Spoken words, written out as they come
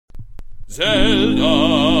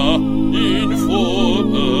Zelda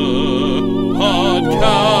Informe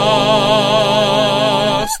Podcast.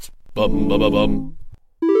 Bum bum bum bum.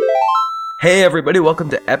 Hey everybody, welcome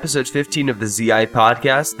to episode 15 of the ZI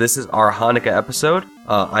Podcast. This is our Hanukkah episode.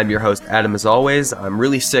 I'm your host, Adam, as always. I'm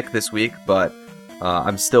really sick this week, but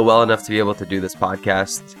I'm still well enough to be able to do this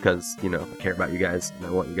podcast because, I care about you guys, and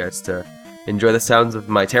I want you guys to enjoy the sounds of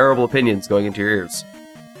my terrible opinions going into your ears,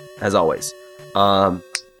 as always.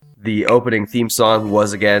 The opening theme song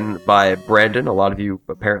was again by Brandon. A lot of you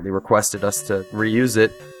apparently requested us to reuse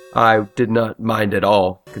it. I did not mind at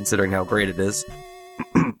all, considering how great it is.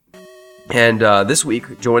 And this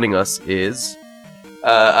week, joining us is...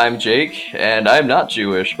 I'm Jake, and I'm not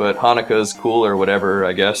Jewish, but Hanukkah's cool or whatever,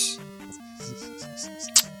 I guess.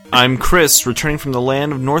 I'm Chris, returning from the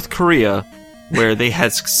land of North Korea, where they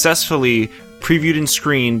had successfully previewed and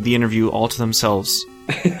screened the interview all to themselves.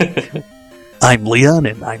 I'm Leon,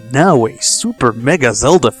 and I'm now a super mega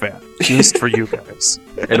Zelda fan, just for you guys.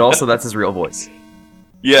 And also, that's his real voice.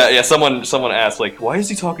 Yeah. Someone asked, why is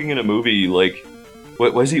he talking in a movie? Why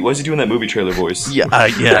is he doing that movie trailer voice? Yeah.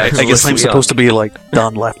 I guess I'm supposed to be like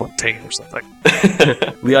Don LaFontaine or something.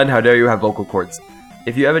 Leon, how dare you have vocal cords?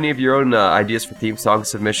 If you have any of your own ideas for theme song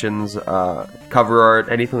submissions, cover art,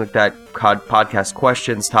 anything like that, podcast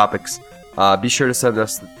questions, topics, be sure to send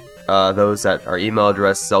us those at our email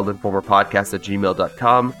address,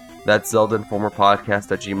 zeldainformerpodcast@gmail.com. That's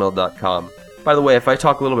zeldainformerpodcast@gmail.com. By the way, if I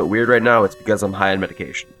talk a little bit weird right now, it's because I'm high on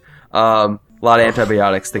medication. A lot of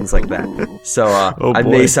antibiotics, things like that. So I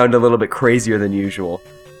may sound a little bit crazier than usual.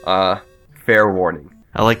 Fair warning.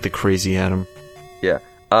 I like the crazy Adam. Yeah.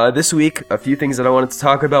 This week, a few things that I wanted to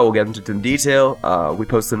talk about. We'll get into some detail. We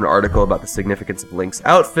posted an article about the significance of Link's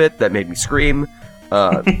outfit that made me scream.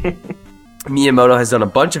 Miyamoto has done a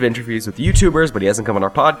bunch of interviews with YouTubers, but he hasn't come on our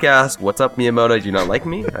podcast. What's up, Miyamoto? Do you not like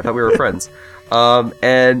me? I thought we were friends.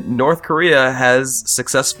 And North Korea has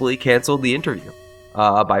successfully canceled the interview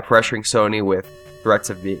by pressuring Sony with threats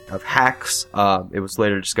of hacks. It was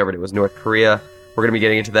later discovered it was North Korea. We're going to be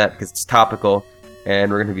getting into that because it's topical,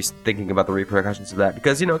 and we're going to be thinking about the repercussions of that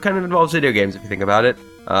because, it kind of involves video games if you think about it.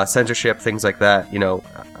 Censorship, things like that,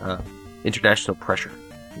 international pressure.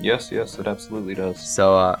 Yes, it absolutely does.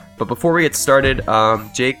 So, but before we get started,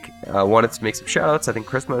 Jake wanted to make some shoutouts. I think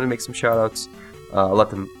Chris wanted to make some shoutouts. I'll let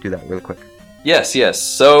them do that really quick. Yes.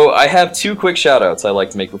 So I have two quick shoutouts I'd like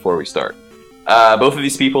to make before we start. Both of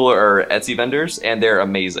these people are Etsy vendors, and they're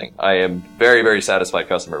amazing. I am very, very satisfied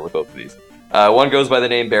customer with both of these. One goes by the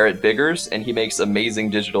name Barrett Biggers, and he makes amazing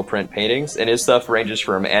digital print paintings, and his stuff ranges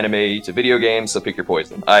from anime to video games, so pick your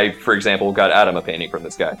poison. I, for example, got Adam a painting from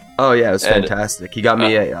this guy. Oh yeah, it was fantastic. He got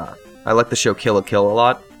me I like the show Kill la Kill a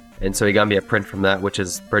lot, and so he got me a print from that, which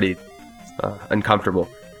is pretty uncomfortable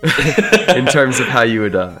in terms of how you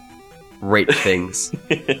would rate things.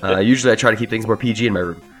 Usually I try to keep things more PG in my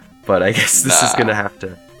room, but I guess this is gonna have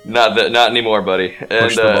to... Not anymore, buddy.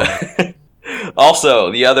 Push the ball.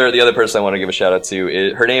 Also, the other person I want to give a shout out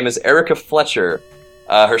to, her name is Erica Fletcher.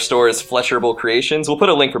 Her store is Fletcherable Creations. We'll put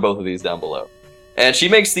a link for both of these down below. And she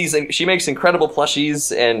makes incredible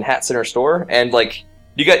plushies and hats in her store. And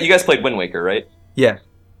you guys played Wind Waker, right? Yeah.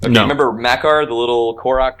 Okay, No. Remember Makar, the little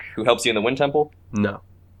Korok who helps you in the Wind Temple? No.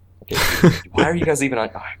 Okay. Why are you guys even on?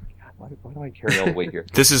 Oh my god! Why do I carry all the weight here?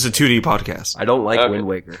 This is a 2D podcast. I don't like Okay. Wind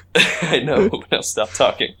Waker. I know. Now stop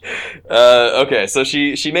talking. Okay, so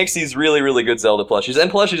she makes these really, really good Zelda plushies, and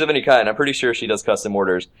plushies of any kind. I'm pretty sure she does custom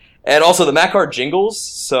orders. And also the Makar jingles,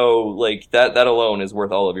 so that alone is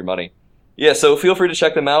worth all of your money. Yeah, so feel free to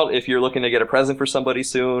check them out if you're looking to get a present for somebody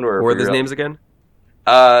soon. Or What are those names again?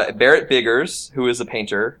 Barrett Biggers, who is a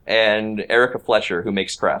painter, and Erica Fletcher, who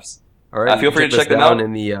makes crafts. All right, feel free to check them down out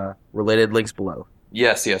in the related links below.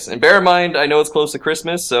 Yes. And bear in mind, I know it's close to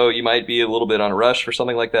Christmas, so you might be a little bit on a rush for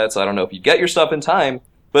something like that, so I don't know if you get your stuff in time,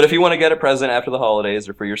 but if you want to get a present after the holidays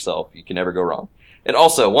or for yourself, you can never go wrong. And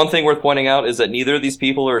also, one thing worth pointing out is that neither of these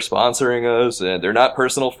people are sponsoring us, and they're not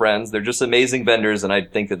personal friends, they're just amazing vendors, and I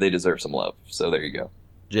think that they deserve some love. So there you go.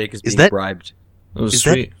 Jake is being bribed. It was Is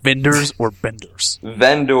sweet. that vendors or benders?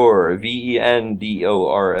 Vendor,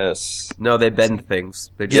 Vendors. No, they bend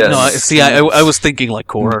things. They Yes. No, I was thinking like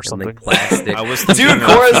Korra or and something. they plastic. I was thinking Dude, of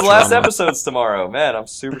Korra's last Futurama. episode's tomorrow. Man, I'm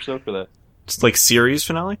super stoked for that. It's like series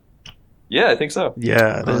finale? Yeah, I think so.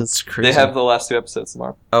 Yeah, it is. That's crazy. They have the last two episodes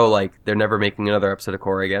tomorrow. Oh, they're never making another episode of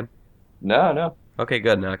Korra again? No. Okay,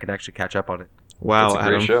 good. Now I can actually catch up on it. Wow, It's a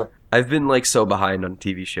great Adam. show. I've been so behind on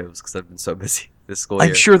TV shows because I've been so busy this school year.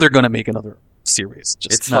 I'm sure they're going to make another series.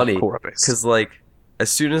 Just It's not funny Korra-based. because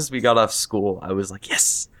as soon as we got off school, I was like,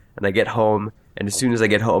 yes. And I get home, and as soon as I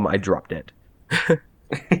get home, I drop dead.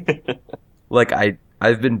 I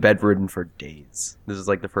I've been bedridden for days. This is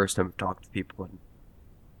like the first time I've talked to people in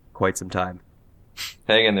quite some time.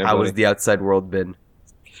 Hang in there, How buddy. has the outside world been?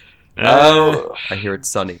 Oh, I hear it's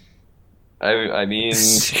sunny. I mean...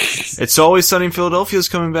 It's Always Sunny in Philadelphia's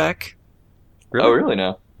coming back. Really? Oh, really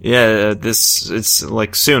now? Yeah, it's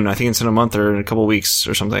like soon. I think it's in a month or in a couple weeks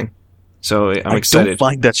or something. So I'm I excited. don't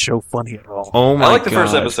find that show funny at all. Oh my god! I like the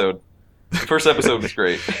first episode. The first episode was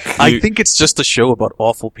great. I think it's just a show about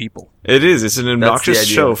awful people. It is. It's an obnoxious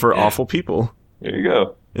idea. show for awful people. There you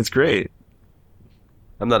go. It's great.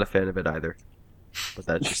 I'm not a fan of it either, but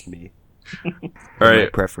that's just me. All My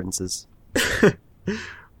right. preferences.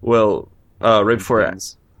 Well, right before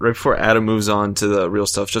Things. Adam moves on to the real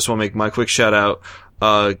stuff, just want to make my quick shout out.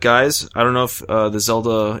 Guys, I don't know if the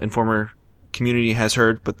Zelda Informer community has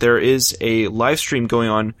heard, but there is a live stream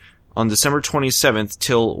going on December 27th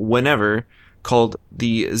till whenever called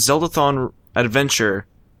the Zeldathon Adventure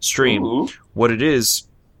stream. Ooh. What it is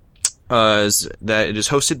that it is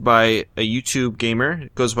hosted by a YouTube gamer.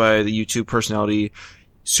 It goes by the YouTube personality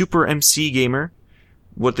Super MC Gamer.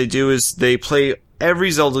 What they do is they play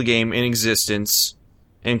every Zelda game in existence,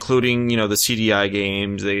 including, the CDI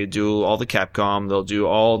games. They do all the Capcom. They'll do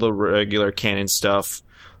all the regular canon stuff,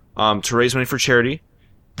 to raise money for charity.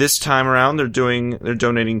 This time around, they're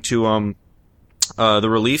donating to, the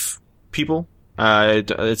Relief people.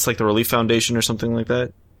 It's like the Relief Foundation or something like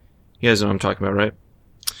that. You guys know what I'm talking about, right?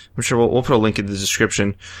 I'm sure we'll put a link in the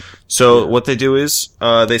description. So what they do is,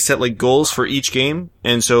 they set like goals for each game,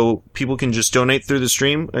 and so people can just donate through the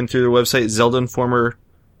stream and through their website, Zelda Informer,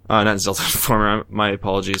 not Zelda Informer, my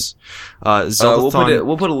apologies. Zeldathon,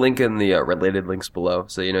 We'll put a link in the related links below,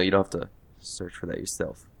 so you don't have to search for that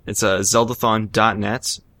yourself. it's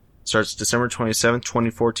zeldathon.net. Starts December 27th,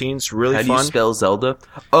 2014. It's really How do fun. you spell Zelda?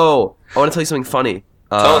 Oh, I want to tell you something funny.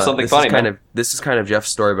 Tell us something funny, man. This is kind of Jeff's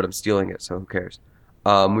story, but I'm stealing it, so who cares?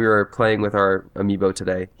 We were playing with our amiibo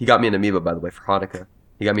today. He got me an amiibo, by the way, for Hanukkah.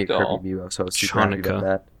 He got me a Kirby amiibo, so I was super happy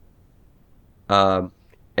about that.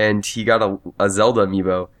 And he got a Zelda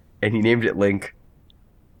amiibo, and he named it Link.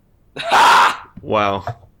 Wow.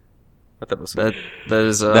 I thought it was That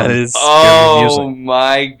is That is scary Oh music.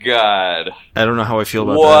 my god. I don't know how I feel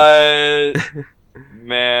about that. What?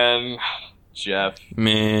 Man. Jeff.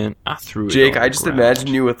 Man, I threw it. Jake, on I the just ground. imagine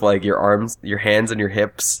you with like your arms, your hands, and your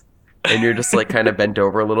hips, and you're just like kind of bent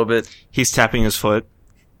over a little bit. He's tapping his foot.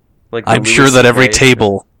 Like the I'm sure Louis that every CK.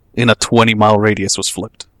 table in a 20-mile radius was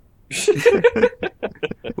flipped.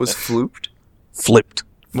 was flooped. Flipped.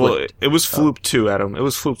 Well, it was flooped too, Adam. It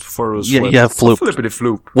was flooped before it was Yeah, flipped. yeah, floop. Flippity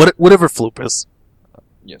floop. Whatever floop is.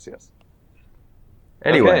 Yes, yes.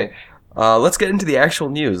 Anyway, Okay. let's get into the actual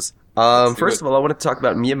news. Let's do First it. of all, I want to talk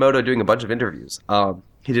about Miyamoto doing a bunch of interviews.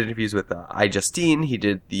 He did interviews with iJustine. He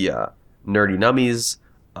did the Nerdy Nummies.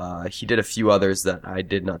 He did a few others that I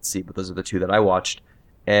did not see, but those are the two that I watched.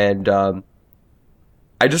 And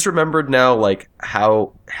I just remembered now, like,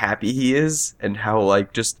 how happy he is and how,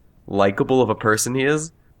 like, just likable of a person he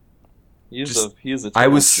is. He is Just- a I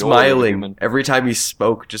was total joy of a smiling human. every time he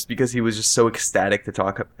spoke, just because he was just so ecstatic to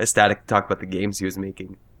talk about the games he was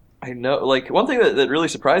making. I know. Like, one thing that really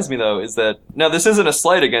surprised me, though, is that... Now, this isn't a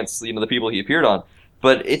slight against, the people he appeared on,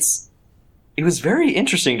 but it was very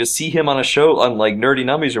interesting to see him on a show on, like, Nerdy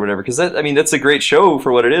Nummies or whatever, because, that's a great show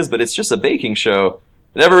for what it is, but it's just a baking show.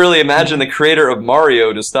 I never really imagined the creator of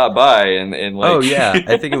Mario to stop by and like... Oh yeah,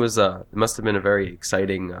 I think it was. It must have been a very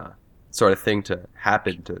exciting sort of thing to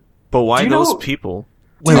happen to. But why Do you those know- people?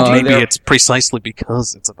 Well, maybe they're- it's precisely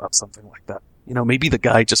because it's about something like that. Maybe the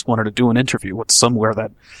guy just wanted to do an interview with somewhere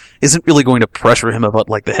that isn't really going to pressure him about,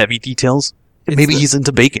 like, the heavy details. And maybe he's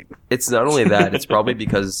into baking. It's not only that; it's probably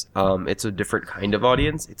because it's a different kind of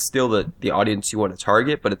audience. It's still the audience you want to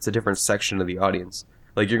target, but it's a different section of the audience.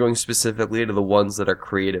 Like you're going specifically to the ones that are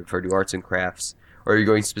creative or do arts and crafts, or you're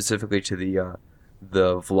going specifically to the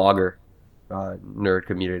vlogger nerd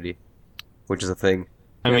community, which is a thing.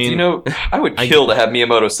 I mean, I would kill to have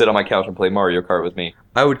Miyamoto sit on my couch and play Mario Kart with me.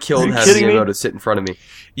 I would kill Are to you have kidding me? Miyamoto sit in front of me.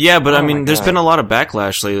 yeah, but I Oh mean, my there's God. been a lot of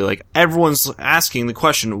backlash lately. Like, everyone's asking the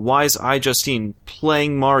question, why is iJustine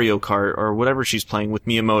playing Mario Kart or whatever she's playing with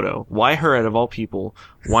Miyamoto? Why her out of all people?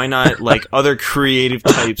 Why not, like, other creative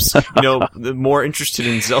types, more interested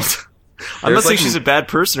in Zelda? I'm not There's, saying like, she's a bad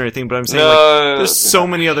person or anything, but I'm saying, No. there's so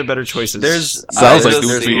many other better choices. Sounds like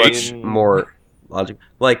there's Goofy. much more logic.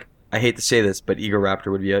 Like I hate to say this, but Ego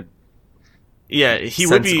Raptor would be a yeah, he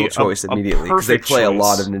would be sensible choice a immediately because they perfect play a choice.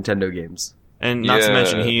 lot of Nintendo games. And not to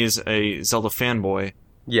mention, Yeah. he is a Zelda fanboy,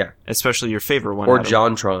 Yeah, especially your favorite one. or Adam.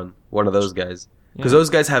 JonTron, one of those guys, because Yeah. those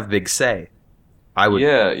guys have big say. I would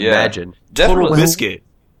Yeah, yeah. imagine. Total Definitely. Biscuit.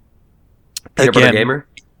 Peanut Butter Again, Gamer.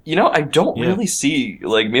 I don't Yeah. really see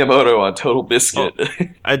like Miyamoto on Total Biscuit.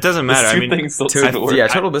 It doesn't matter. Those I two mean, things don't seem to work. Yeah,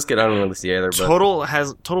 Total Biscuit I don't really see either. But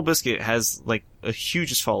Total Biscuit has like a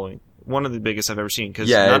hugest following, one of the biggest I've ever seen. Because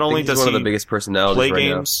yeah, not I only think he's does one he of the biggest personalities play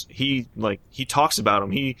right games, he talks about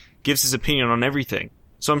them. He gives his opinion on everything.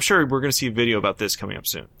 So I'm sure we're going to see a video about this coming up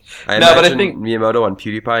soon. now. I No, but I imagine think- Miyamoto on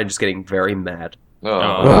PewDiePie just getting very mad,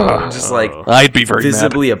 Oh. just like I'd be very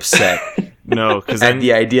visibly upset No, because at then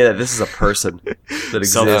the idea that this is a person that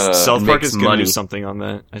exists. South Park makes is going to money. do something on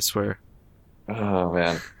that. I swear. Oh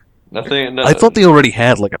man, nothing. mad. I thought they already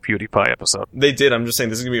had like a PewDiePie episode. They did. I'm just saying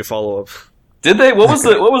this is going to be a follow up. Did they? What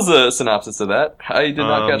was the synopsis of that? I did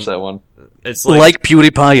not catch that one. It's Like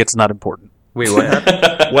PewDiePie, it's not important. Wait, what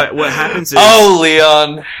happened? what happens is Oh,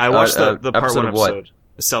 Leon. I watched the part episode 1 of what? episode.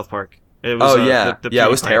 South Park. It was, Oh yeah, the yeah,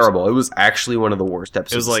 it was PewDiePie terrible. It was actually one of the worst It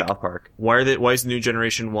episodes was like of South Park. Why is the new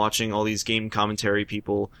generation watching all these game commentary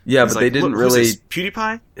people? Yeah, It's but like, they didn't "Look, who's really. this,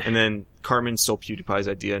 PewDiePie?" And then Cartman stole PewDiePie's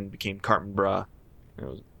idea and became Cartman Bra. It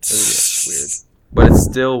was weird. But it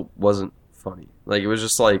still wasn't funny. Like it was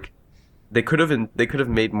just like they could have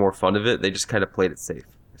made more fun of it. They just kind of played it safe.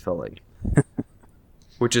 I felt like,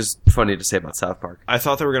 which is funny to say about South Park. I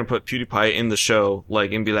thought they were gonna put PewDiePie in the show,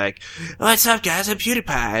 like, and be like, "What's up, guys? I'm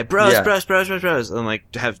PewDiePie, bros, Yeah. bros," and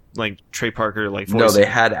like have like Trey Parker like voice. No, they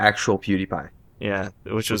had actual PewDiePie. yeah,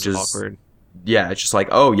 which was Which is- awkward. Yeah, it's just like,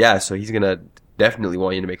 oh yeah, so he's gonna definitely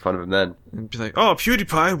want you to make fun of him then. And be like, "Oh,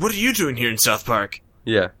 PewDiePie, what are you doing here in South Park?"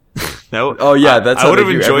 Yeah. No, Oh yeah, that's I how would they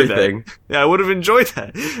have do enjoyed everything. that. Yeah, I would have enjoyed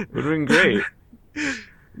that. It would have been great.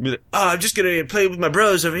 Be like, "Oh, I'm just gonna play with my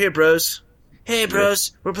bros over here, bros. Hey,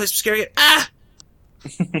 bros, wanna play some scary game? Ah!"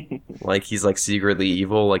 Like he's like secretly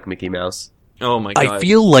evil, like Mickey Mouse. Oh my god. I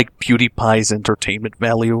feel like PewDiePie's entertainment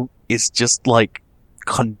value is just like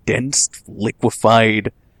condensed,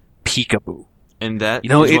 liquefied peekaboo. and that You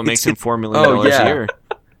know, is what it's- makes him it- $4 million Oh, yeah. a year.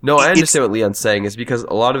 No, I It's- understand what Leon's saying. Is because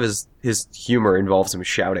a lot of his humor involves him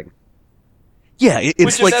shouting. Yeah, it's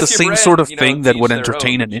Which is like the that's your same brand, sort of you know, thing that teach would their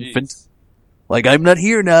entertain own. an Jeez. infant. Like, I'm not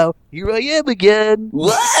here now. Here I am again.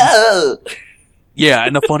 Whoa! Yeah,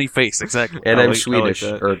 and a funny face, exactly. And I I'm like Swedish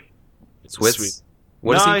that. or Swiss. Sweet.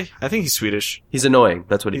 What is No, he? I think he's Swedish. He's annoying.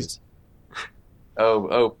 That's what he is.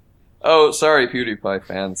 Oh! Sorry, PewDiePie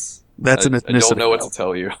fans. That's an I ethnicity. don't know what to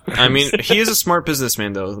tell you. I mean, he is a smart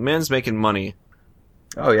businessman, though. The man's making money.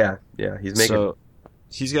 Oh yeah, yeah. He's making. So,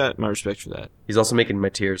 he's got my respect for that. He's also making my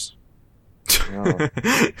tears. Oh.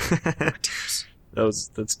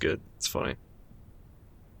 That's good. It's funny.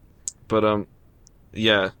 But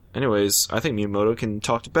yeah. Anyways, I think Miyamoto can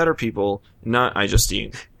talk to better people, not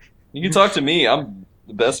iJustine. You can talk to me. I'm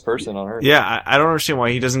the best person on earth. Yeah, I don't understand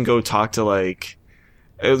why he doesn't go talk to like.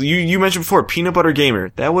 You mentioned before Peanut Butter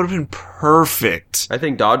Gamer. That would have been perfect. I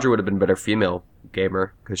think Dodger would have been better female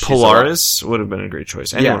gamer because Polaris would have been a great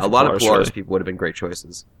choice. Anyone Yeah, a from lot of Polaris really. people would have been great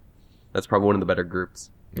choices. That's probably one of the better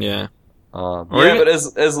groups. Yeah. Um, Or Yeah, even- but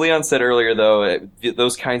as Leon said earlier, though,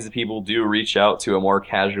 those kinds of people do reach out to a more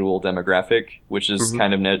casual demographic, which is Mhm.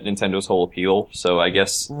 kind of Nintendo's whole appeal. So I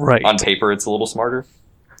guess Right. on paper it's a little smarter.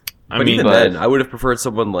 I but mean, even but- then, I would have preferred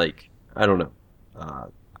someone like I don't know.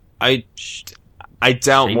 I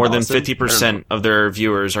doubt Shane more than Dawson? I 50% of their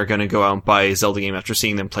viewers are going to go out and buy a Zelda game after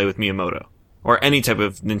seeing them play with Miyamoto. Or any type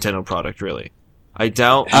of Nintendo product, really. I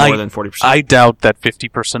doubt more than 40%. I doubt that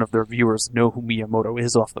 50% of their viewers know who Miyamoto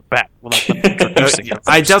is off the bat without them introducing him.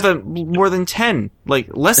 I doubt that more than 10. Like,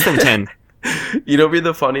 less than 10. You know, be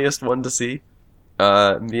the funniest one to see.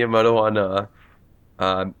 Miyamoto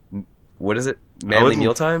on what is it? Manly wouldn't-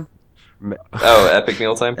 Mealtime. Oh, Epic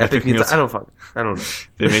Mealtime. Epic Meal Mealtime. I don't know.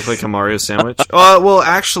 They make like a Mario sandwich. Well,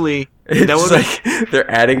 actually, It's that would like they're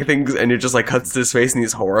adding things, and it just like cuts to his face, and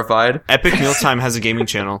he's horrified. Epic Mealtime has a gaming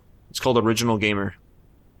channel. It's called Original Gamer.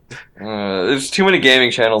 There's too many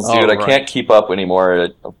gaming channels, Oh, dude. I right. can't keep up anymore.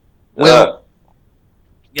 Well-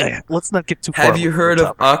 Yeah, let's not get too far. Have you away from heard the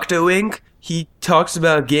of Octo Inc? He talks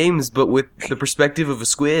about games, but with the perspective of a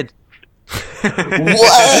squid.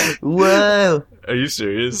 What? Whoa! Are you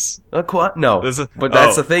serious? No, That's a- but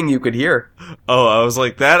that's oh. the thing you could hear. Oh, I was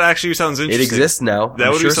like, that actually sounds It interesting. exists now. That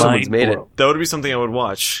I'm would be sure something- someone's made it. That would be something I would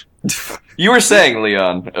watch. You were saying,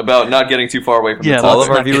 Leon, about not getting too far away from Yeah, the All topic. of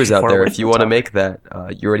our not get viewers too out far there, away if you from want to the make that,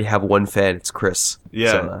 you already have one fan. It's Chris.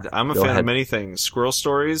 Yeah, So, I'm a go fan ahead. of many things. Squirrel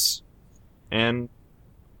stories and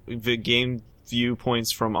the game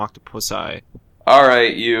viewpoints from Octopus Eye. All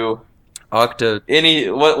right, you. Octa.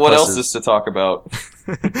 What else Pluses. is to talk about?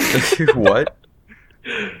 What?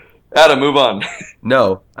 Adam, move on.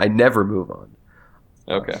 No, I never move on.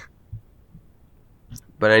 Okay.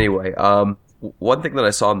 But anyway, one thing that I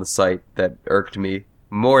saw on the site that irked me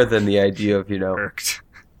more than the idea of Irked.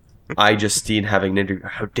 Justine having an interview.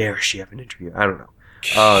 How dare she have an interview? I don't know.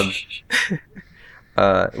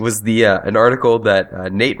 Was an article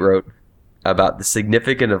that Nate wrote about the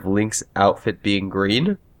significance of Link's outfit being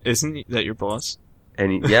green. Isn't that your boss?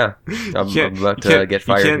 And I'm about to get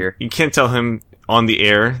fired here. You can't tell him on the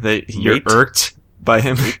air that you're Nate? irked by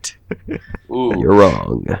him. Ooh, You're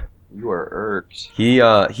wrong. you are irked.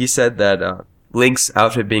 He said that Link's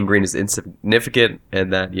outfit being green is insignificant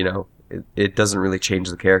and that, it doesn't really change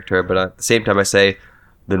the character. But at the same time, I say,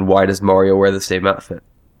 then why does Mario wear the same outfit?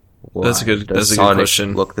 Why That's a good does Sonic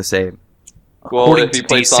question. Look the same. Well, According if he to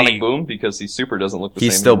plays DC Sonic Boom, because he super doesn't look the same.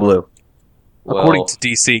 He's still anymore. blue. Well, According to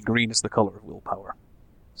DC, green is the color of willpower.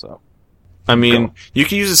 So I mean, you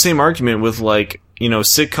can use the same argument with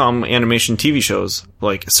sitcom animation TV shows,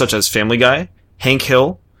 such as Family Guy, Hank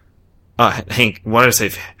Hill, what did I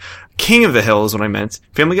say? King of the Hill is what I meant.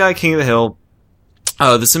 Family Guy, King of the Hill,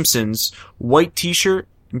 The Simpsons, white t-shirt,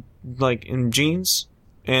 in jeans,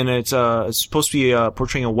 and it's supposed to be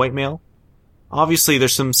portraying a white male. Obviously,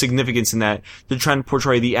 there's some significance in that. They're trying to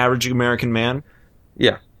portray the average American man.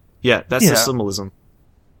 Yeah. Yeah, that's the symbolism.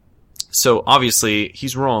 So, obviously,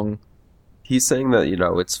 he's wrong. He's saying that,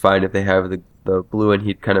 it's fine if they have the blue, and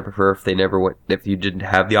he'd kind of prefer if you didn't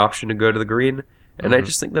have the option to go to the green. And I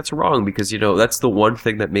just think that's wrong because, that's the one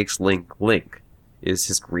thing that makes Link, is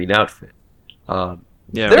his green outfit. Yeah,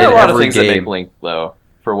 there are a lot of every things that game- make Link, though,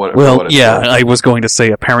 for what it's yeah, worth. I was going to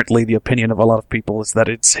say apparently the opinion of a lot of people is that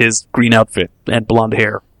it's his green outfit and blonde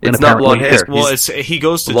hair. It's and not apparently blonde his- hair. Well, he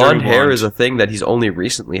goes to Blonde dirty hair blonde. is a thing that he's only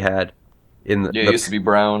recently had in Yeah, it used to be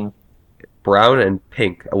brown. brown and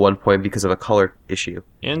pink at one point because of a color issue.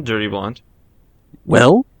 and dirty blonde.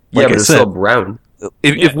 Well, Yeah, like but I it's said, still brown.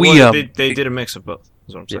 if we they did a mix of both.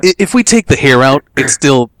 Is what I'm saying. if we take the hair out, it's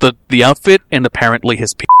still the outfit and apparently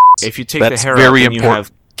his. If you take That's the hair very out, then you important.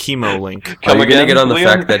 have chemo Link. Are Come you going to again, get on the Leon?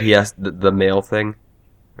 fact that he has the male thing?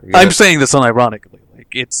 I'm saying this unironically. Like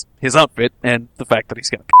it's his outfit and the fact that he's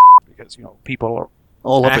got because people are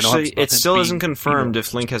all up in arms. Actually, about it him still being isn't confirmed female.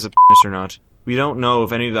 if Link has a penis or not. We don't know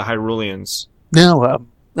if any of the Hyruleans.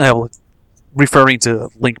 No, referring to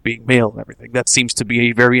Link being male and everything, that seems to be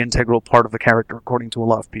a very integral part of the character, according to a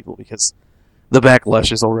lot of people, because the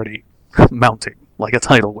backlash is already mounting like a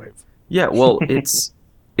tidal wave. Yeah, well,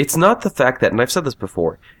 it's not the fact that, and I've said this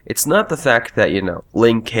before, it's not the fact that,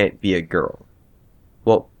 Link can't be a girl.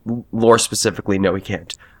 Well, lore specifically, no, he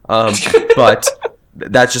can't. But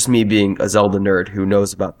that's just me being a Zelda nerd who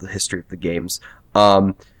knows about the history of the games.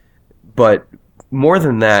 But more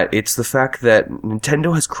than that, it's the fact that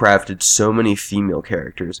Nintendo has crafted so many female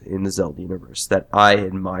characters in the Zelda universe that I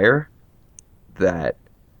admire, that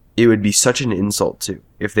it would be such an insult to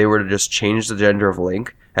if they were to just change the gender of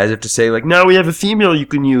Link, as if to say, now we have a female you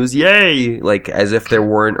can use, yay! As if there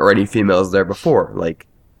weren't already females there before.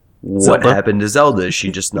 What Zelda? happened to Zelda? Is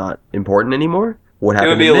she just not important anymore? What It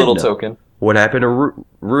happened would be to a little Midna? token. What happened to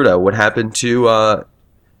Ruta? What happened to,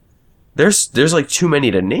 There's too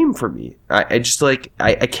many to name for me. I just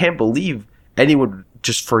I can't believe anyone would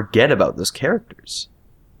just forget about those characters.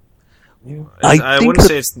 I think wouldn't that-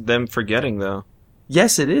 say it's them forgetting though.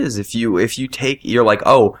 Yes, it is. If you take, you're like,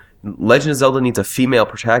 oh, Legend of Zelda needs a female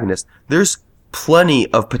protagonist. There's plenty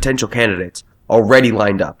of potential candidates already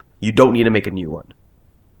lined up. You don't need to make a new one.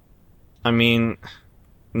 I mean,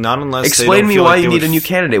 not unless Explain they to don't me feel why like you they need a would new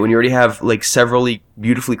candidate when you already have severally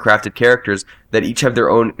beautifully crafted characters that each have their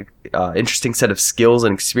own interesting set of skills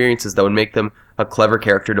and experiences that would make them a clever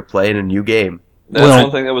character to play in a new game. That's Well-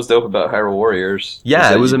 one thing that was dope about Hyrule Warriors. Yeah,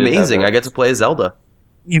 that it was you did have amazing. that. I get to play as Zelda.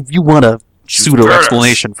 You want a pseudo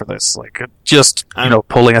explanation for this, just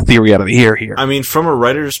pulling a theory out of the air here. I mean, from a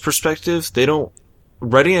writer's perspective, they don't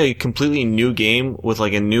writing a completely new game with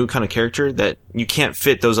a new kind of character that you can't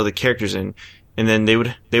fit those other characters in, and then they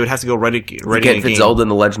would have to go writing You a can't fit game. Zelda in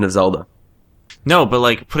the Legend of Zelda. No,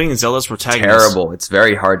 but putting Zelda's protagonist. Terrible. It's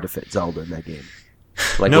very hard to fit Zelda in that game.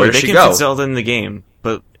 No, where does they she can go? fit Zelda in the game,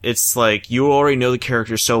 but it's you already know the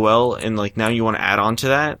character so well, and now you want to add on to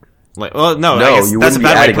that. No, I No, guess you that's wouldn't a be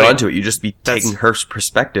bad way adding to put on to it. You'd just be That's- taking her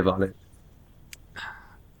perspective on it.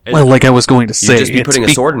 Well, like I was going to You'd say, just be putting a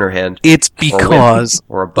sword in her hand. it's whip, because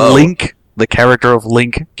or a bow. Link, the character of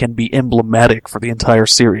Link, can be emblematic for the entire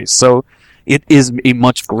series. So it is a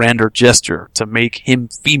much grander gesture to make him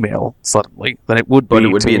female suddenly than it would be. But it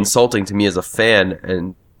would to, be insulting to me as a fan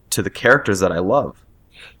and to the characters that I love.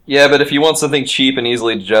 Yeah, but if you want something cheap and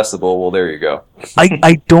easily digestible, well, there you go.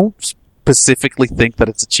 I don't specifically think that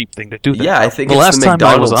it's a cheap thing to do that. Yeah, I think The it's last the time I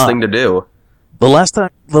McDonald's was on- thing to do. The last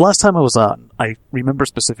time I was on, I remember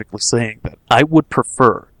specifically saying that I would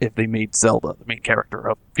prefer if they made Zelda the main character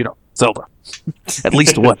of, Zelda. At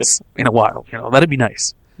least once in a while. That'd be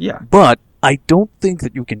nice. Yeah. But I don't think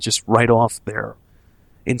that you can just write off their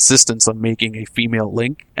insistence on making a female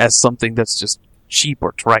Link as something that's just cheap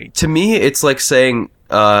or trite. To me, it's like saying,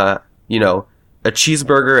 a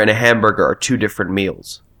cheeseburger and a hamburger are two different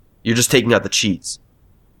meals. You're just taking out the cheese.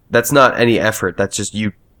 That's not any effort. That's just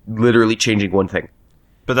you literally changing one thing.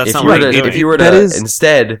 But that's If not you were what to, you're if doing. you were That to is-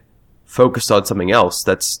 instead focus on something else,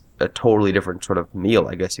 that's a totally different sort of meal,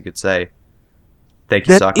 I guess you could say. Thank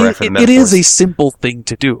you, Sakurai, for the it metaphors. is a simple thing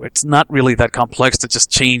to do. It's not really that complex to just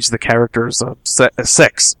change the character's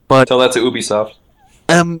sex. But Tell that to Ubisoft.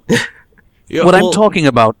 Yeah, what well, I'm talking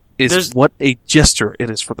about is there's- what a gesture it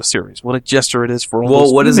is for the series. What a gesture it is for all Well,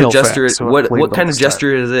 those what is a female gesture? fans who have What played it kind all of this time.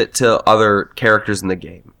 gesture is it to other characters in the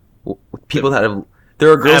game? People that have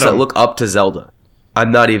there are girls that Adam. look up to Zelda.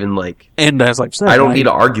 I'm not even like And as I've said, I don't need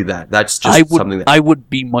to argue that. That's just I would, something that I would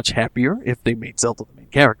be much happier if they made Zelda the main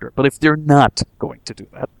character. But if they're not going to do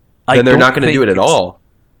that, then they're not going to do it at all.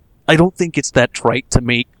 I don't think it's that trite to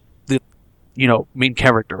make the, main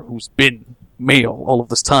character who's been male all of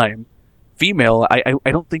this time female. I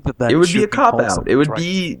don't think that It would be should a cop called out. something It would trite.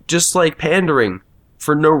 be just like pandering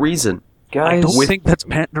for no reason. I Guys, don't think that's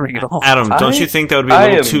pandering at all. Adam, don't you think that would be a I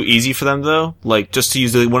little am- too easy for them, though? Like, just to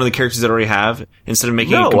use one of the characters that already have, instead of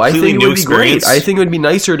making a No, completely I think it new would be experience? great. I think it would be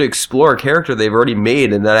nicer to explore a character they've already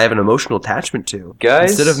made and that I have an emotional attachment to,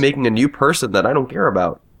 Guys? instead of making a new person that I don't care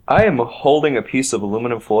about. I am holding a piece of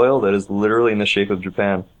aluminum foil that is literally in the shape of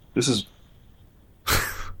Japan. This is...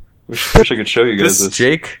 wish I could show you guys this.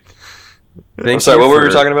 Jake, I'm thank sorry, you what were we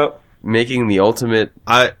for talking about? making the ultimate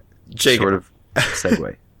Jake, sort of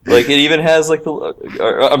segue. Like, it even has, like, the...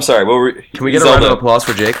 I'm sorry, what were we... Can we get a Zelda. round of applause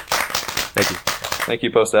for Jake? Thank you. Thank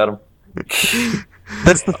you, Post Adam.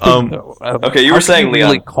 That's the thing, though. Okay, you were How saying, can you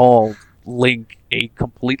really Leon. call Link a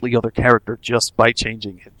completely other character just by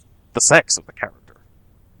changing the sex of the character?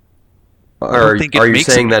 Are think it you makes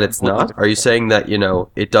saying it that it's completely not? different. Are you saying that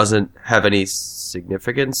it doesn't have any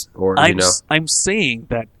significance, or I'm saying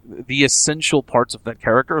that the essential parts of that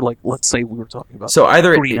character, like let's say we were talking about So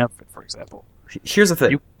either green outfit, for example. here's the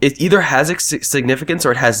thing: it either has significance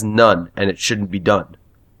or it has none, and it shouldn't be done.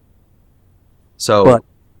 So,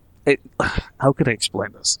 But how could I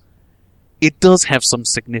explain this? It does have some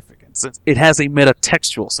significance. It has a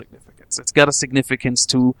metatextual significance. It's got a significance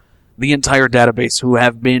to the entire database who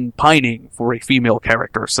have been pining for a female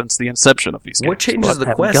character since the inception of these games. what changes but the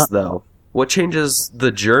haven't quest, gotten though? What changes the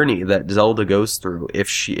journey that Zelda goes through if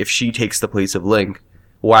she takes the place of Link?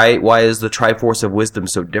 Why is the Triforce of Wisdom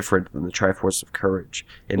so different than the Triforce of Courage?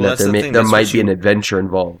 In Well, that that's the thing, there that's might what be you- an adventure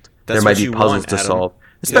involved. That's There might what be you puzzles want, to Adam. solve.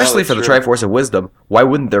 Especially that's for the true. Triforce of Wisdom. Why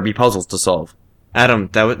wouldn't there be puzzles to solve? Adam,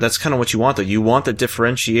 that's kind of what you want, though. You want the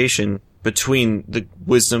differentiation between the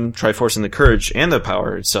wisdom, Triforce, and the courage, and the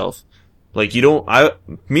power itself. Like,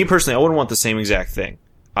 me personally, I wouldn't want the same exact thing.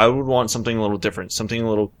 I would want something a little different, something a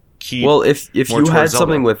little key. Well, if more you had towards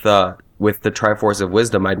something Zelda. with the Triforce of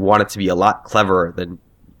Wisdom, I'd want it to be a lot cleverer than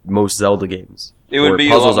most Zelda games. It would where be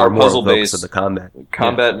a puzzles lot are more more focused puzzle-based. on the combat.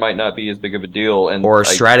 Combat might not be as big of a deal, and Or I-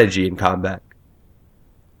 strategy in combat.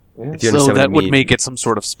 If you So understand that what I would mean. make it some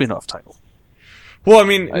sort of spin-off title. Well, I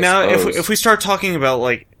mean, I now suppose. if we start talking about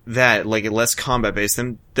like that, like less combat based,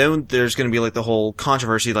 then there's going to be like the whole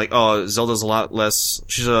controversy, like, oh, Zelda's a lot less,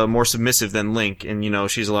 she's more submissive than Link, and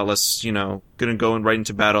she's a lot less, going to go right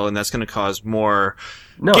into battle, and that's going to cause more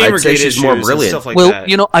No, Gamergate I'd say she's issues more and brilliant. stuff like well,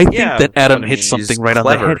 that. I think Yeah, that Adam but I hit mean, something She's right clever.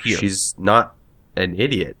 on the head here. She's not an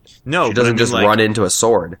idiot. No, She but doesn't I mean, just like, run into a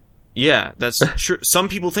sword. Yeah, that's true. Some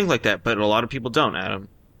people think like that, but a lot of people don't, Adam.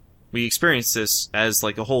 We experience this as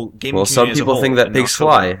like a whole gaming Well, some community as a people whole, think that and pigs not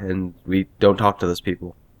fly, and we don't talk to those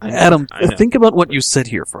people. I know, Adam, I know. think about what you said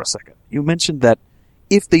here for a second. You mentioned that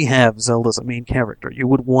if they have Zelda as a main character, you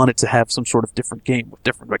would want it to have some sort of different game with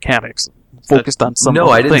different mechanics, focused on some. No,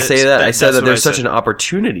 other I didn't things. say that. I said That's that what there's I such said. an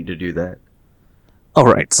opportunity to do that. All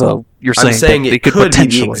right, so you're I'm saying that they it could be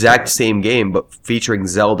potentially the exact do it. same game, but featuring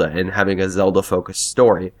Zelda and having a Zelda-focused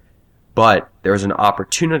story. But there's an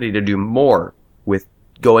opportunity to do more with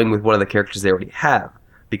going with one of the characters they already have,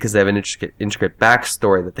 because they have an intricate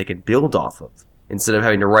backstory that they can build off of, instead of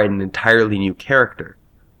having to write an entirely new character.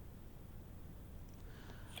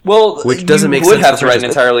 Well, Which doesn't make you would sense have in to write an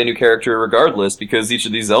terms of- entirely new character regardless, because each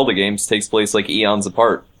of these Zelda games takes place like eons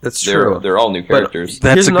apart. That's They're- true. They're all new But characters.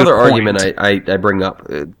 That's here's a good another point. argument I bring up.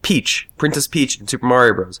 Peach. Princess Peach in Super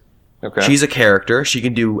Mario Bros. Okay. She's a character. She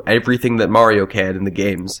can do everything that Mario can in the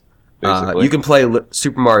games. Basically. You can play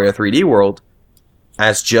Super Mario 3D World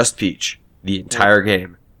as just Peach the entire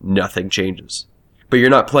game. Nothing changes. But you're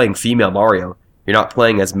not playing female Mario. You're not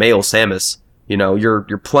playing as male Samus.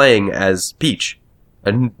 You're playing as Peach,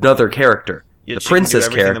 another character. Yet The she can do princess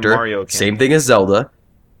everything that character, Mario can. same thing as Zelda.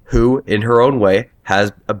 who, in her own way,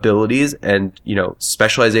 has abilities and,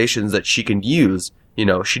 specializations that she can use.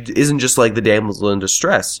 She isn't just like the damsel in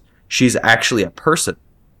distress. She's actually a person.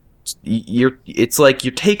 It's like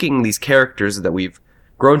you're taking these characters that we've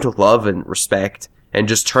grown to love and respect and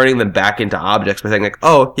just turning them back into objects by saying like,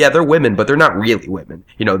 oh, yeah, they're women, but they're not really women.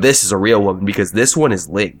 This is a real woman because this one is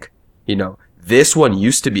Link. This one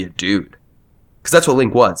used to be a dude. Because that's what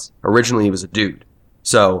Link was. Originally, he was a dude.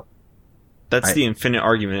 So... That's the infinite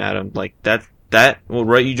argument, Adam. Like,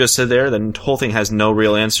 what you just said there, the whole thing has no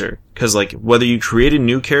real answer. Because, like, whether you create a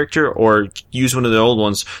new character or use one of the old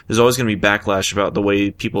ones, there's always going to be backlash about the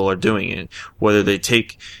way people are doing it. Whether they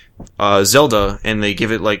take Zelda and they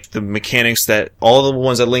give it, like, the mechanics that all the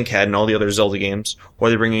ones that Link had in all the other Zelda games, or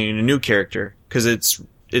they bring in a new character. Because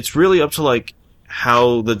it's really up to, like,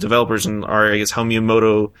 how the developers are, I guess, how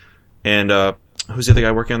Miyamoto and, who's the other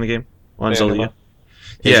guy working on the game? On Zelda?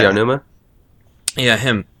 Yeah. Aonuma? Yeah,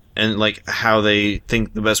 him. And, like, how they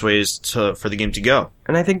think the best way is for the game to go.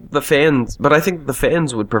 And I think the fans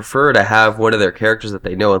would prefer to have one of their characters that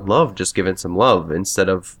they know and love just given some love instead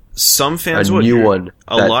of some fans a new one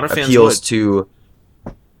a that lot of fans appeals would. To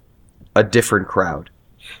a different crowd.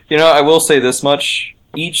 I will say this much.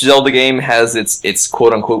 Each Zelda game has its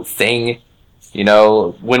quote-unquote thing.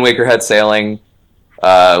 Wind Waker had sailing.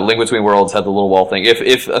 Link Between Worlds had the little wall thing.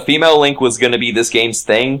 If a female Link was going to be this game's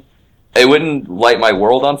thing, it wouldn't light my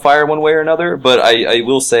world on fire one way or another, but I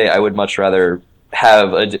will say I would much rather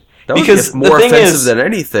have a... That was more offensive than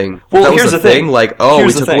anything. Well, that was here's the thing. Like,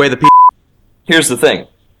 we took away the... Here's the thing.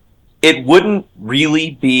 It wouldn't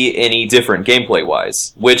really be any different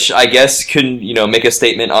gameplay-wise, which I guess can, make a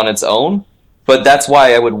statement on its own, but that's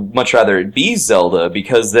why I would much rather it be Zelda,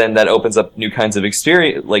 because then that opens up new kinds of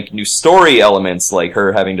experience, like new story elements, like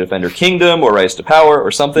her having to defend her kingdom, or rise to power,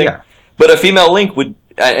 or something. Yeah. But a female Link would...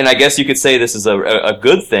 And I guess you could say this is a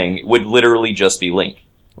good thing, would literally just be Link.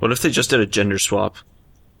 What if they just did a gender swap?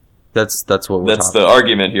 That's what we're That's talking the about.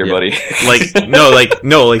 argument here, buddy. Like they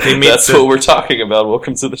made That's what we're talking about.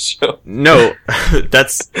 Welcome to the show. No,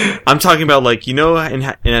 I'm talking about, like, in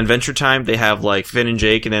Adventure Time, they have, like, Finn and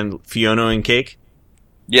Jake and then Fiona and Cake?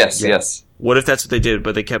 Yes. What if that's what they did,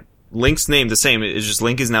 but they kept Link's name the same? It's just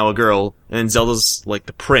Link is now a girl, and then Zelda's, like,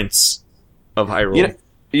 the prince of Hyrule.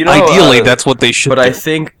 Ideally, that's what they should But do. I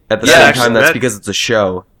think at the same time, that's because it's a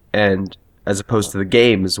show, and as opposed to the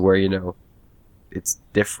games where, it's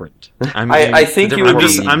different. I think you would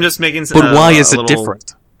I'm just making... But why is it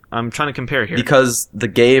different? I'm trying to compare here. Because the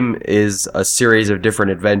game is a series of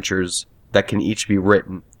different adventures that can each be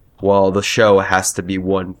written, while the show has to be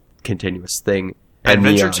one continuous thing. And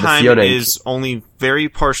Adventure Time is only very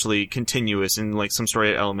partially continuous in, like, some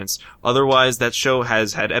story elements. Otherwise, that show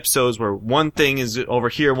has had episodes where one thing is over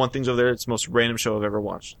here, one thing's over there. It's the most random show I've ever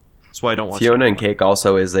watched. That's why I don't watch Fiona and Cake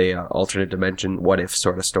also is a alternate dimension, what-if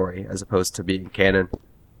sort of story, as opposed to being canon.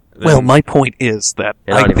 Well, my point is that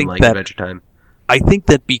I think that Adventure Time. I think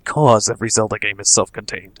that because every Zelda game is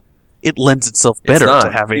self-contained, it lends itself better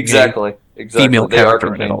to having exactly. a female They are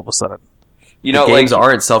character in it all of a sudden. The games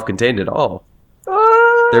aren't self-contained at all.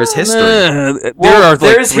 There's history.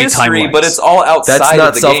 There's history, but it's all outside of the That's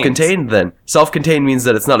not games. self-contained then. Self-contained means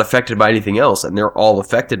that it's not affected by anything else, and they're all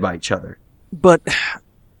affected by each other. But,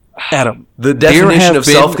 Adam, the definition of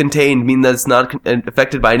self-contained means that it's not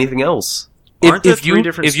affected by anything else. If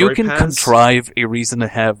you can contrive a reason to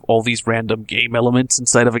have all these random game elements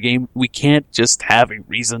inside of a game, we can't just have a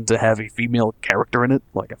reason to have a female character in it,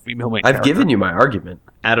 like a female main character. I've given you my argument.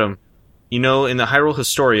 Adam, in the Hyrule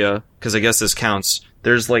Historia, because I guess this counts,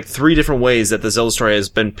 there's like 3 different ways that the Zelda story has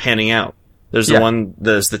been panning out. There's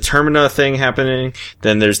there's the Termina thing happening,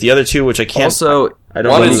 then there's the other 2, which I can't... Also, I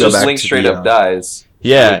don't one really is just Link straight up dies.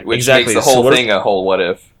 Yeah, which exactly. makes the whole thing a whole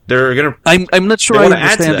what-if. They're gonna... I'm not sure I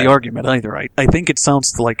understand the argument either. I think it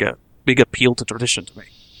sounds like a big appeal to tradition to me.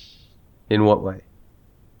 In what way?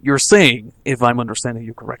 You're saying, if I'm understanding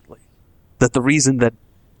you correctly, that the reason that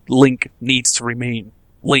Link needs to remain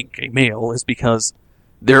Link, a male, is because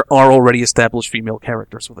there are already established female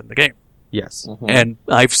characters within the game. Yes. Mm-hmm. And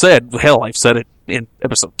I've said it in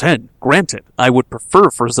episode 10. Granted, I would prefer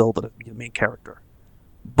for Zelda to be the main character.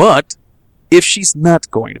 But, if she's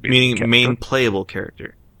not going to be meaning main playable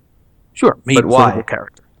character. Sure, main playable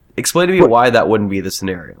character. Explain to me why that wouldn't be the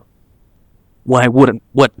scenario. Why wouldn't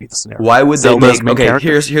what be the scenario? Why would they make... Okay,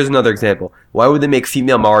 character? here's another example. Why would they make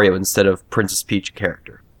female Mario instead of Princess Peach a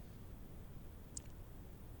character?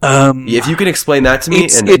 If you can explain that to me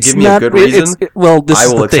and give me a good reason, this I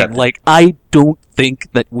is will the thing. accept it. Like, I don't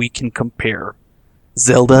think that we can compare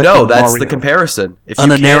Zelda. No, and that's Mario the comparison. If on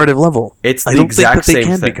you a can't- narrative level. it's I the don't exact think that they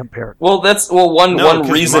same can thing. be compared. Well, one No, 'cause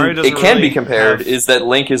reason Mario doesn't it can really be compared have- is that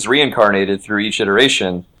Link is reincarnated through each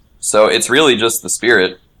iteration. So it's really just the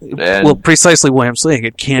spirit. And Well, precisely why I'm saying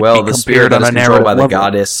it can't Well, be the spirit compared that on is a controlled narrative by the level.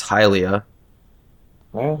 goddess Hylia.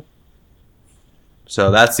 well, So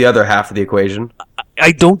that's the other half of the equation.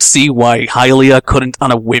 I don't see why Hylia couldn't, on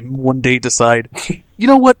a whim, one day decide, you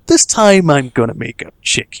know what, this time I'm gonna make a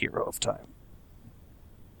chick hero of time.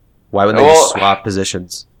 Why would they Well, just swap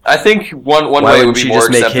positions? I think one Why way would wouldn't be she more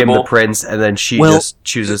just make him the acceptable. prince and then she Well- just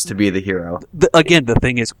chooses to be the hero? Again, the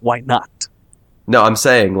thing is, why not? No, I'm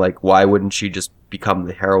saying, like, why wouldn't she just become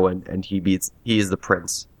the heroine and he is the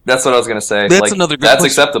prince? That's what I was gonna say. That's Like, another good That's question.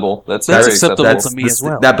 acceptable. That's That's very acceptable. acceptable. to me as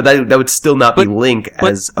well. But that would still not be But- Link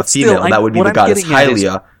but- as a but still, female. That would be what the I'm goddess getting at is-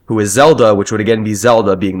 Hylia, who is Zelda, which would again be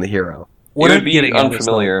Zelda being the hero. What it I'm would be getting at is,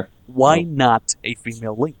 unfamiliar. though, why not a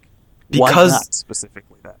female Link? Why Because- not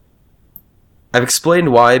specifically that? I've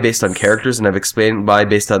explained why based on characters, and I've explained why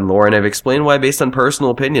based on lore, and I've explained why based on personal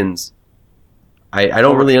opinions. I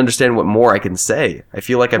don't really understand what more I can say. I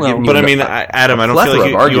feel like I've Well, given you But I a- mean, Adam, I don't plethora feel of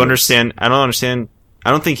like you arguments. understand. I don't understand.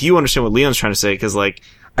 I don't think you understand what Leon's trying to say because, like,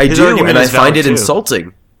 I his do, argument and I is find valid it too.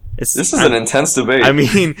 insulting. It's, This is an intense debate. I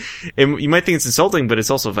mean, you might think it's insulting, but it's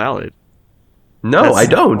also valid. No, That's- I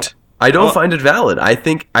don't. I don't Well- find it valid. I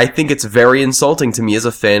think it's very insulting to me as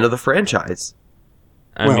a fan of the franchise.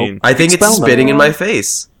 I Well, mean, I think it's Expound on spitting it. in my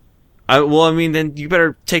face. I mean, then you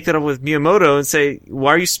better take that up with Miyamoto and say,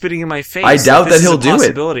 "Why are you spitting in my face?" I doubt This that is he'll a do it.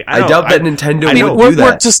 possibility." I know, doubt that Nintendo I know. would We're do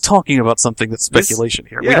that. just talking about something that's This- speculation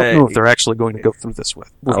here. We yeah, don't know if they're actually going to go through this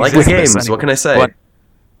with. I like with the this games. What can I say?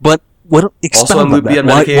 But what? Expound Also, I'm on loopy that. on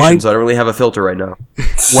Why- medication, so I don't really have a filter right now.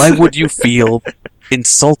 Why would you feel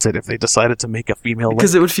insulted if they decided to make a female Link?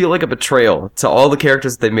 Because it would feel like a betrayal to all the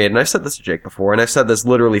characters that they made. And I've said this to Jake before, and I've said this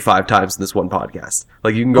literally 5 times in this one podcast.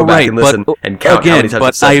 Like, you can go back Right, and listen but, and count how many times I've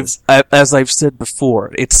but said this. as I've said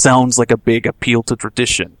before, it sounds like a big appeal to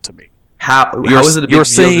tradition to me. How You're- is it a big you're deal?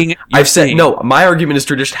 saying- you're I've said, saying- no, my argument is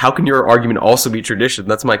tradition. How can your argument also be tradition?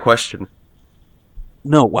 That's my question.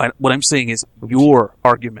 No, what I'm saying is your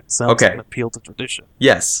argument sounds Okay. like an appeal to tradition.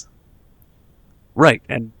 Yes. Right,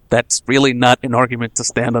 and that's really not an argument to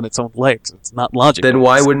stand on its own legs. It's not logical. Then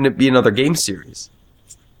why wouldn't it be another game series?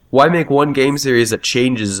 Why make one game series that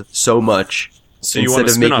changes so much So you instead want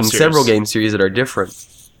a of making spin-off series. several game series that are different?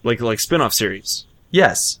 like spin-off series.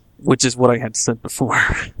 Yes. Which is what I had said before.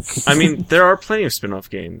 I mean, there are plenty of spin-off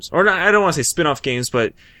games, or not. I don't want to say spin-off games,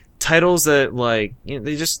 but titles that like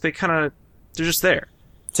they're just there.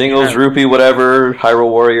 Tingles, Yeah. Rupee, whatever, Hyrule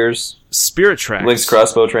Warriors, Spirit Tracks. Link's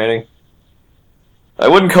crossbow training. I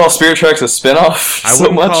wouldn't call Spirit Tracks a spin-off I so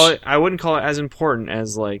wouldn't much. call it. I wouldn't call it as important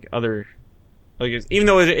as like other, like even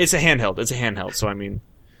though it's a handheld. It's a handheld. So I mean,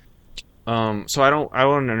 so I don't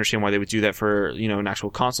understand why they would do that for an actual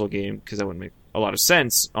console game because that wouldn't make a lot of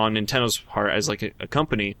sense on Nintendo's part as like a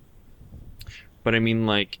company. But I mean,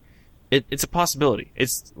 like, it's a possibility.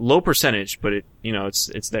 It's low percentage, but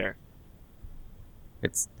it's there.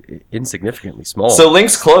 It's insignificantly small. So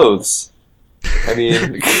Link's clothes. I mean, I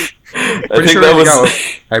Pretty think sure that we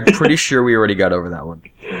was. I'm pretty sure we already got over that one.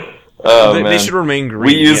 Oh they man, should remain green.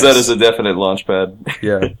 we use that yes. as a definite launchpad.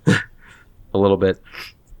 Yeah. A little bit.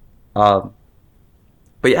 But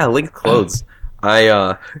yeah, Link clothes.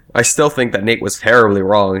 I still think that Nate was terribly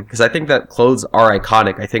wrong because I think that clothes are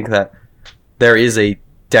iconic. I think that there is a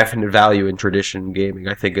definite value in tradition gaming.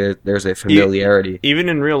 I think there's a familiarity Even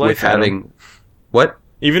in real life, with Adam, having what?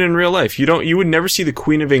 even in real life, you would never see the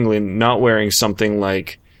Queen of England not wearing something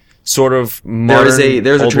like sort of modern.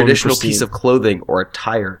 There's a old woman traditional pristine. piece of clothing or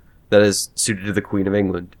attire that is suited to the Queen of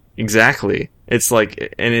England. Exactly. It's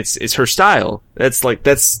like, and it's her style. That's the Queen.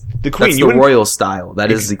 That's You the wouldn't- royal style.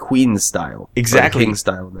 That is the Queen's style. Or the Exactly. King's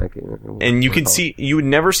style. and you would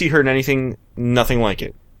never see her in nothing like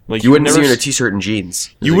it. Like You wouldn't see never her in a t-shirt and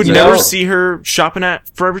jeans. You would Exactly. never see her shopping at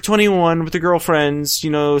Forever 21 with her girlfriends,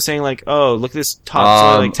 saying like, "Oh, look at this top."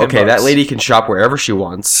 It's only like $10. Okay, that lady can shop wherever she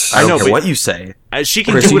wants. I I don't know, care but- what you say. She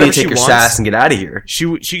can Chris, do you need whatever to take she your wants. sass and get out of here. She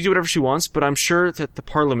can do whatever she wants, but I'm sure that the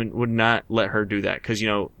Parliament would not let her do that because Have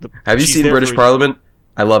you she's seen there British for- Parliament?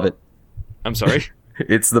 I love it. I'm sorry.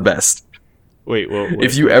 It's the best. Wait, well,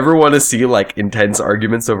 If you ever want to see like intense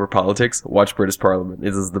arguments over politics, watch British Parliament.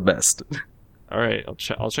 It is the best. all right,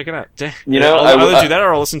 I'll check it out. Dang. You know, I'll I either w- do that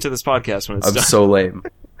or I'll listen to this podcast when it's I'm done. so lame.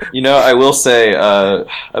 You know, I will say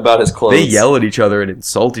about his clothes. They yell at each other and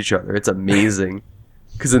insult each other. It's amazing.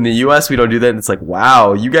 Because in the U.S. we don't do that, and it's like,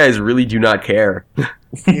 wow, you guys really do not care.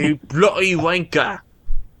 You bloody wanker.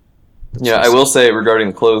 Yeah, I will say regarding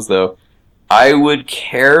the clothes though, I would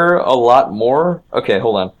care a lot more. Okay,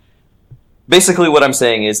 hold on. basically what I'm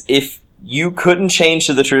saying is, if you couldn't change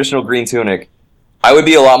to the traditional green tunic, I would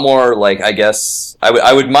be a lot more, like, I guess,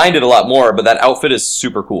 I would mind it a lot more, but that outfit is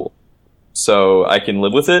super cool. So I can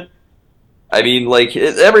live with it. I mean, like,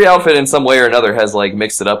 every outfit in some way or another has, like,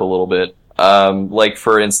 mixed it up a little bit. Like,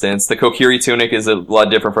 for instance, the Kokiri tunic is a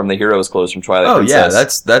lot different from the hero's clothes from Twilight Princess. Yeah,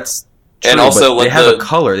 that's true, and also, but like, they have a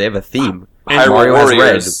color, they have a theme. Hyrule Mario has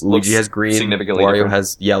Warriors red, Luigi has green, significantly Wario different.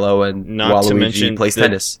 has yellow, and Not to Waluigi mention plays that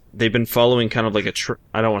tennis. they've been following kind of like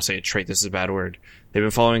I don't want to say a trait, this is a bad word. They've been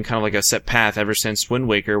following kind of like a set path ever since Wind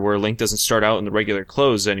Waker, where Link doesn't start out in the regular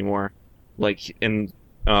clothes anymore. Like, in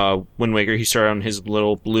Wind Waker, he started out in his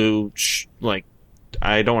little blue,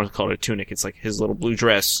 I don't want to call it a tunic, it's like his little blue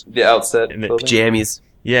dress. The outset. And the clothing. Jammies.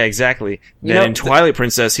 Yeah, exactly. You Then know, in Twilight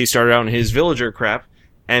Princess, he started out in his villager crap,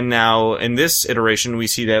 and now in this iteration, we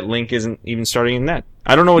see that Link isn't even starting in that.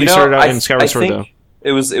 I don't know what he started out in Skyward Sword, though.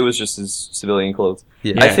 It was just his civilian clothes.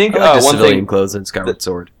 Yeah. I think like the one civilian thing. clothes in Skyward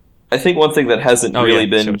Sword. I think one thing that hasn't really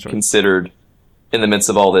been Skyward Sword. considered in the midst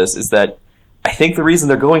of all this is that I think the reason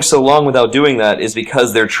they're going so long without doing that is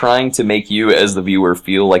because they're trying to make you, as the viewer,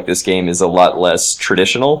 feel like this game is a lot less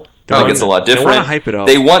traditional. Like it's a lot They different. want to hype it up.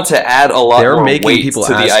 They want to add a lot They're more making weight people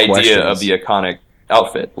to the ask idea questions. of the iconic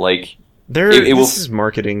outfit. Like, This is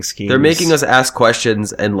marketing schemes. They're making us ask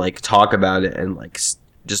questions and, like, talk about it and, like,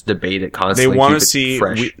 just debate it They constantly. want keep to it see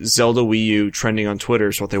fresh. Zelda Wii U trending on Twitter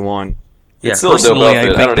is what they want. Yeah, it's still a dope Personally, outfit. I I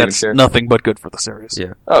think don't even that's care. nothing but good for the series.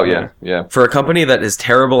 Yeah. Oh yeah, yeah. For a company that is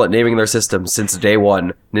terrible at naming their system since day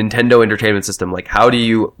one, Nintendo Entertainment System, like, how did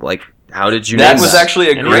you That name was that? actually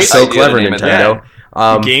a And You're great so idea clever, to name it Nintendo.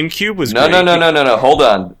 that. GameCube was No, great. no. Hold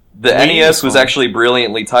on. The Wii NES was was fun. actually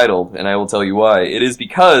brilliantly titled, and I will tell you why. It is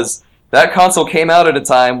because that console came out at a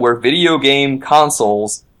time where video game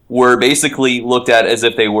consoles were basically looked at as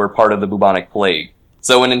if they were part of the bubonic plague.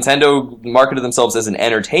 So when Nintendo marketed themselves as an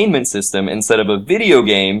entertainment system instead of a video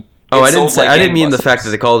game, Oh, it I sold like I didn't mean the fact gangbusters. that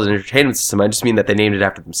they called it an entertainment system. I just mean that they named it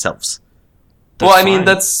after themselves. Well, I That's mean fine.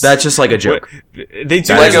 that's That's just like a joke. They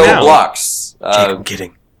do Lego this now. blocks. Jake, I'm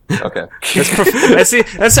kidding. Okay.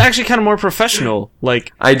 That's actually kind of more professional.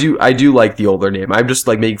 Like, I do like the older name. I'm just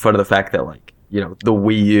like making fun of the fact that, like, you know, the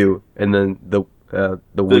Wii U and then the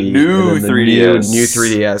Wii new and then the 3DS. new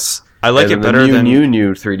 3DS. I like and it then better the than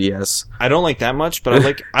new 3DS. I don't like that much, but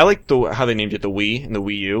I like how they named it the Wii and the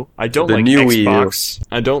Wii U. I don't The like new Wii U. Xbox.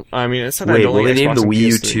 I mean, it's not that I Wait, don't will like they name Xbox the and Wii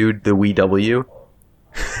U PS3. 2 the Wii W?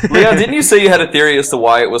 Leon, didn't you say you had a theory as to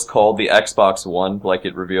why it was called the Xbox One, like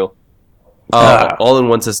it revealed? All in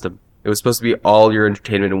one system. It was supposed to be all your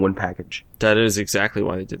entertainment in one package. That is exactly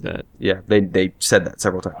why they did that. Yeah, they said that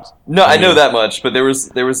several times. No, I know that much, but there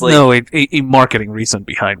was like No, a marketing reason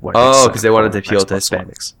behind why. Oh, it's, because they wanted to appeal to Xbox One.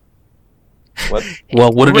 Hispanics. what?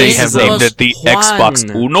 Well, wouldn't they have Racism. named it the Juan.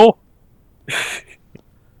 Xbox Uno?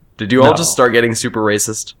 Did you all No. just start getting super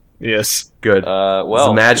racist? Yes, Good. It's a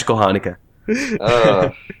Well, magical Hanukkah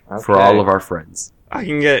for all of our friends. I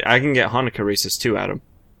can get Hanukkah racist too, Adam.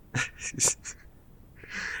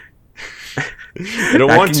 I don't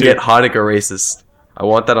I want can to. get Hanukkah racist. I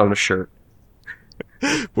want that on a shirt.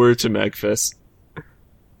 Word to Magfest.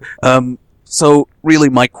 So really,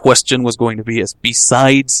 my question was going to be: is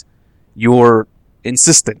besides your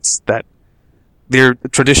insistence that their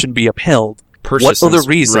tradition be upheld, Persistence, other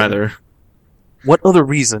reason? rather? what other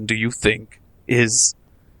reason do you think is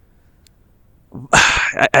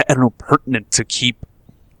I don't know, pertinent to keep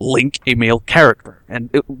Link a male character? And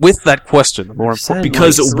with that question, the more Said important,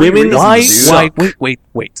 Because like women three why? reasons, Why? dude. Wait.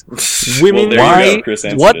 Women, Well, there you why? go, Chris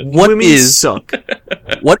answered What? it. What women is? suck.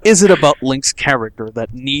 What is it about Link's character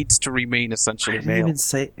that needs to remain I essentially didn't male? even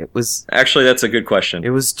say it was. Actually, that's a good question. It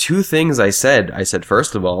was two things I said. I said,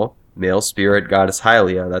 first of all, male spirit, goddess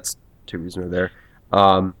Hylia. That's two reasons right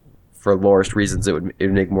there. For lorist reasons, it would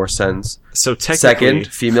make more sense. So technically, Second,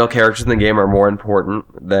 female characters in the game are more important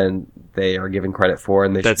than they are given credit for,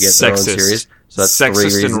 and they should that's get their own sexist. series. So that's three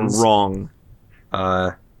Sexist reasons. and wrong.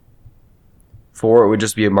 4, it would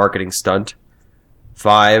just be a marketing stunt.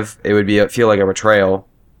 5, it would feel like a betrayal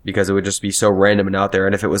because it would just be so random and out there.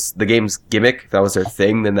 And if it was the game's gimmick, if that was their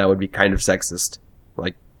thing, then that would be kind of sexist,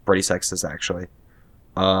 like pretty sexist actually.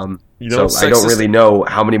 You know So I don't really know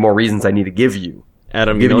how many more reasons I need to give you.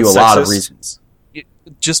 Adam, I'm giving you a what's lot of sexist? reasons.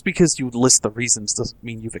 Just because you list the reasons doesn't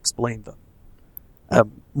mean you've explained them.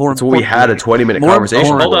 More That's what we had a importantly- 20-minute more- conversation.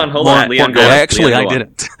 more- Hold on. more Leon, importantly- go on. Actually, Leon, I go on.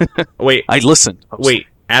 didn't. Wait, I listened. wait.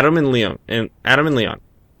 Adam and Leon.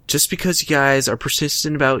 Just because you guys are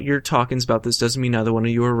persistent about your talkings about this doesn't mean neither one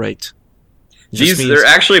of you are right. These, they're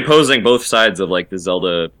actually opposing both sides of like the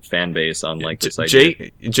Zelda fan base on like this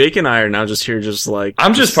idea. Jake and I are now just here, just like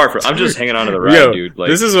I'm just hanging on to the ride, Yo, dude. Like,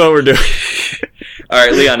 this is what we're doing. All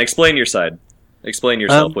right, Leon, explain your side. Explain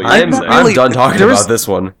yourself. What you're saying. I'm done talking about this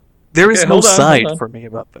one. There is Okay, no hold on. side for me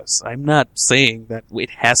about this. I'm not saying that it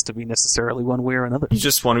has to be necessarily one way or another. You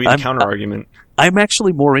just want to be the counter argument. I'm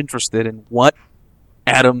actually more interested in what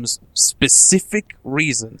Adam's specific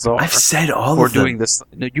reasons are I've said all for of them. doing this.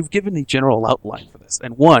 No, you've given the general outline for this.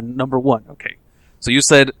 And number one, okay. So you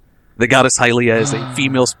said the goddess Hylia is a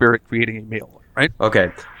female spirit creating a male one, right?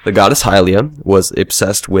 Okay. The goddess Hylia was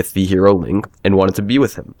obsessed with the hero Link and wanted to be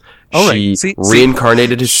with him. All right. She See-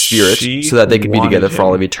 reincarnated his spirit She so that they could be together wanted for all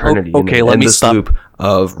him. of eternity. Okay, in let an me endless stop. loop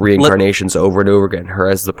of reincarnations over and over again. Her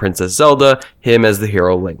as the Princess Zelda, him as the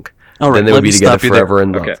hero Link. All right, Then they let would be me together stop you there. forever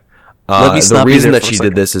in love. Okay. Let me The stop you reason there that for a she second.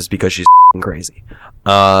 did this is because she's crazy.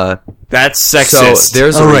 That's So sexist.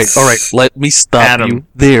 there's All a right. Let me stop Adam. you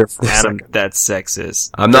there for a Adam, second. that's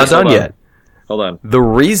sexist. I'm not First, hold done on. yet. Hold on. The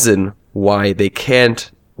reason why they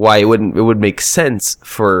can't, why it would make sense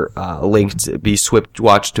for Link to be swapped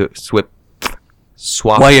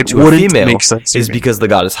Why it to a wouldn't female make sense, you is mean. because the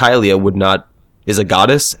goddess Hylia is a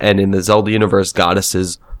goddess, and in the Zelda universe,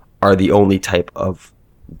 goddesses are the only type of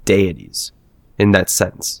deities in that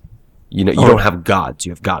sense. You know, you don't have gods,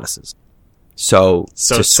 you have goddesses. So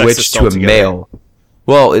to switch sexist to a altogether. male,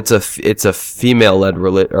 well, it's a female-led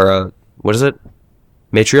what is it?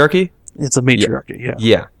 Matriarchy? It's a matriarchy, yeah.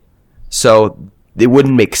 Yeah. So it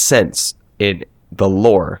wouldn't make sense in the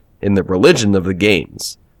lore, in the religion of the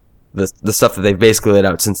games, the stuff that they've basically laid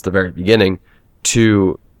out since the very beginning,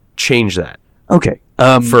 to change that Okay.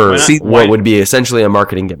 for see, what would be essentially a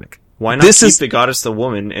marketing gimmick. Why not This keep is- the goddess the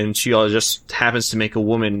woman, and she just happens to make a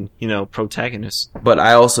woman, protagonist? But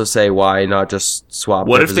I also say, why not just swap?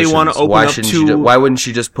 What their if they wanna positions? open why up shouldn't to- why wouldn't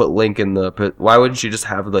she just put Link in the? Why wouldn't she just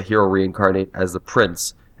have the hero reincarnate as the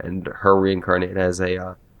prince and her reincarnate as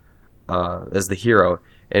as the hero?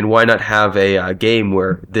 And why not have a game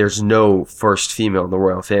where there's no first female in the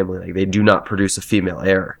royal family? Like, they do not produce a female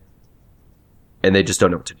heir, and they just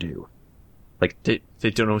don't know what to do. Like, They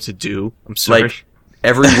don't know what to do. I'm sorry. like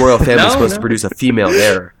every royal family is No, supposed to no. produce a female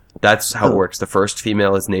heir. That's how it works. The first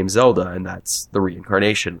female is named Zelda, and that's the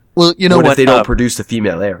reincarnation. well, you know what what? if they don't produce a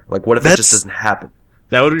female heir? Like, what if it that's- just doesn't happen?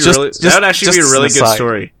 that would be just- really. just- That would actually be a just really an good aside.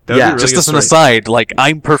 story. That would Yeah. be a really Just good as an story. aside, like,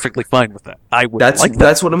 I'm perfectly fine with that. I would That's like that.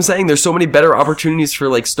 that's what I'm saying. There's so many better opportunities for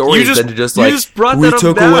like stories You than to just you like just brought we that up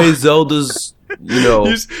took now. away Zelda's.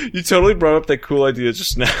 You totally brought up that cool idea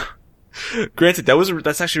just now. Granted,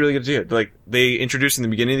 that's actually a really good idea. Like, they introduced in the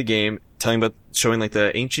beginning of the game, showing like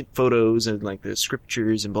the ancient photos and like the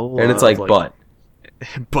scriptures and blah blah blah. and it's like, but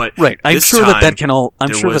Right. I'm this sure that time, can all. I'm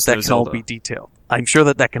there sure that was that no can all Zelda. be detailed. I'm sure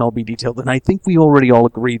that can all be detailed, and I think we already all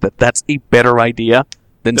agree that that's a better idea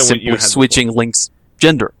than Than what you simply had switching Link's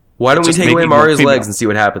gender. why don't we Just take away making her Mario's female. legs and see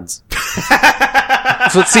what happens?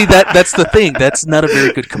 So see that's the thing. That's not a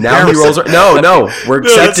very good Now comparison. he rolls. No, we're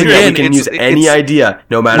that's accepting that we again, can it's- use any it's- idea,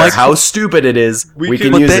 no matter Mike- how stupid it is. We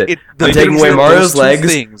can can- use but it. the I'm thing taking is away that Mario's those two legs.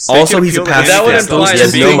 things- Also, can he's a appeal to pacifist. That would Yes, imply those He that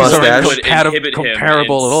has two no things things are aren't mustache. inhibit him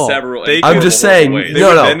comparable in at all. several They- I'm inconceivable just saying, ways. They no,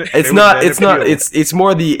 would no, then- they it's would not, then it's not, appeal. it's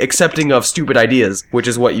more the accepting of stupid ideas, which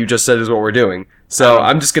is what you just said is what we're doing. So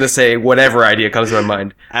I'm just gonna say whatever idea comes to my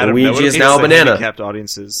mind. Adam, that Luigi would is appeal now a to banana. handicapped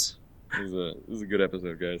audiences. This is a good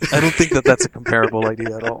episode, guys. I don't think that that's a comparable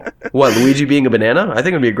idea at all. What, Luigi being a banana? I think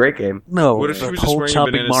it'd be a great game. No, What if he the was just whole wearing a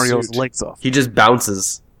chopping banana Mario's suit? legs off. He just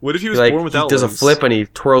bounces. What if he was Like, born without he does a legs? flip and he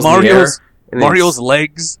twirls in the air. Mario's and then Mario's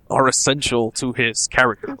legs are essential to his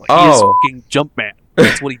character. Like, he is Oh. fucking Jumpman.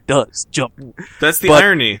 That's what he does. Jump. That's the But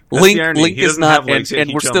irony. That's Link, the irony. Link He is doesn't not, have legs, and, yet and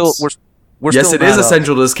he we're jumps. still we're yes, still it is not,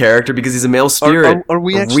 essential to his character because he's a male spirit. Are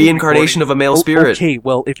we A actually reincarnation recording? of a male spirit. Okay,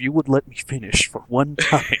 well, if you would let me finish for one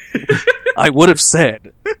time, I would have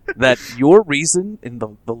said that your reason, in the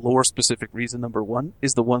lore specific reason number one,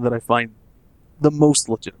 is the one that I find the most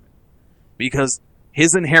legitimate. Because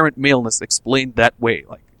his inherent maleness explained that way,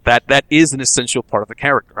 like that is an essential part of the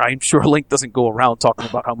character. I'm sure Link doesn't go around talking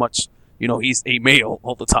about how much, he's a male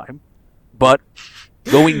all the time. But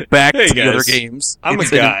going back Hey, to the guys, other games, I'm a it's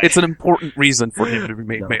guy. it's an important reason for him to be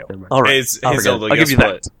made No, male. never mind. All right, Hey, it's I'll Zelda, give guess you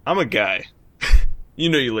what? that. I'm a guy. You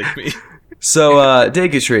know you like me. So,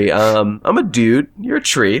 Deku I'm a dude. You're a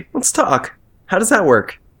tree. Let's talk. How does that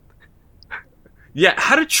work? Yeah,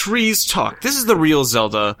 how do trees talk? This is the real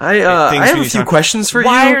Zelda. I Things have we a need few to- questions for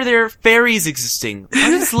Why you. are there fairies existing? Why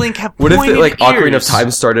does Link have What if pointed like Ocarina of ears?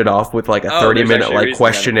 Time started off with like a Oh, 30-minute there's actually a like reason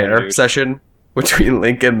questionnaire that, dude. session between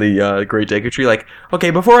Link and the Great Deku Tree? Like, okay,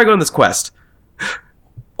 before I go on this quest,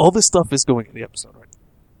 All this stuff is going in the episode, right?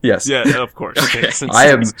 yes, Yeah, of course. Okay, since I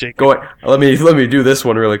am Jacob- going. Let me do this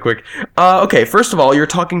one really quick. Okay, first of all, you're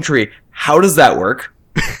talking tree. How does that work?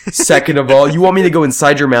 Second of all, you want me to go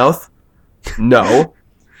inside your mouth? No.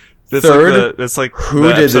 Third, that's like who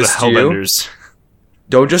the did episode this of to you? Hellbenders.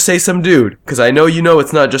 Don't just say some dude, because I know you know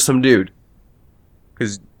it's not just some dude.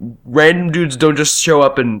 Because random dudes don't just show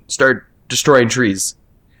up and start destroying trees.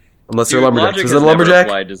 Unless they're lumberjacks. Logic Is it has a never lumberjack?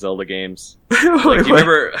 applied to Zelda games. Wait, Like, you what?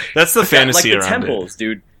 never... That's the fantasy like the around temples,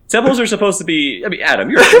 dude. Temples are supposed to be... I mean, Adam,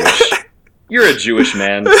 you're Jewish. You're a Jewish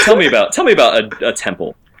man. Tell me about a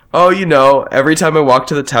temple. Oh, you know, every time I walk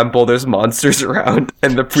to the temple, there's monsters around,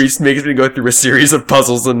 and the priest makes me go through a series of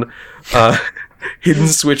puzzles and hidden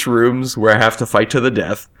switch rooms where I have to fight to the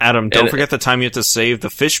death. Adam, don't And- forget the time you had to save the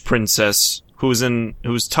fish princess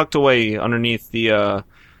who's tucked away underneath the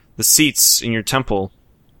seats in your temple,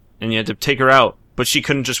 and you had to take her out, but she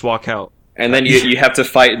couldn't just walk out. And then you have to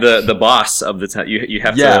fight the boss of the temple. You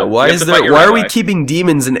have Yeah, to. why you have is to fight there? your Why are we rabbi. keeping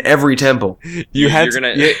demons in every temple? You had you're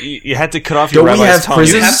gonna- you had to cut off Don't your we rabbi's have tongue.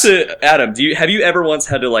 prisons? You have to, Adam. Have you ever once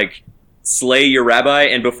had to like slay your rabbi,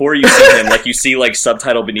 and before you see him, like you see like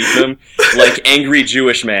subtitle beneath him, like angry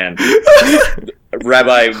Jewish man,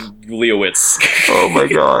 Rabbi Leowitz. Oh my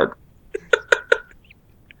god.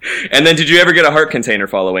 And then, did you ever get a heart container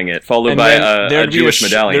following it, followed And by then a there'd be Jewish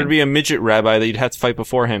medallion? There'd be a midget rabbi that you'd have to fight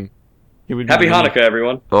before him. He would be Happy the- Hanukkah,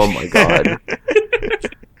 everyone. Oh my god.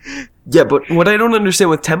 Yeah, but what I don't understand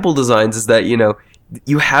with temple designs is that, you know,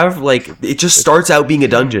 you have like it just starts out being a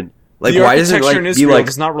dungeon. Like the why doesn't it architecture like in be Israel like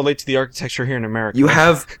does not relate to the architecture here in America. you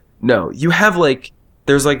have like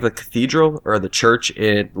there's like the cathedral or the church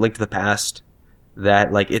in Link to the Past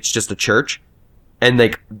that like it's just a church, and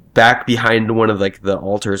like back behind one of like the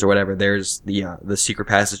altars or whatever there's the secret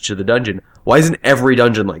passage to the dungeon. Why isn't every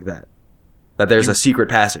dungeon like that? That there's a secret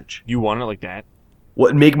passage. You want it like that?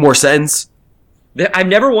 What make more sense? I've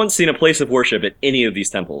never once seen a place of worship at any of these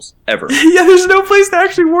temples ever. Yeah, there's no place to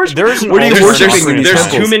actually worship. There is an What are you altar worshiping in these There's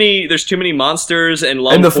temples? there's too many monsters and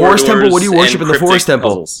long In the forest temple, corridors what do you worship and in the cryptic forest temple?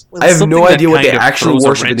 puzzles. I have Something no that idea what they kind of actually throws a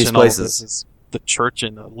worship in wrench these all this places. is the church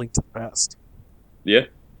in A Link to the Past. Yeah.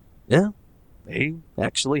 Yeah, they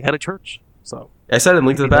actually had a church. So I said in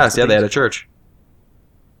Link to the Maybe that's Past, the yeah, they had thing. a church.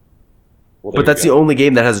 Well, But that's the only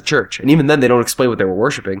game that has a church. And even then, they don't explain what they were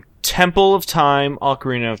worshiping. Temple of Time,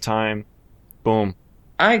 Ocarina of Time, boom.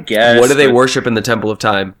 I guess. What do they but worship in the Temple of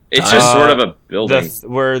Time? It's just sort of a building.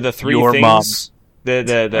 Where the three Your things, mom.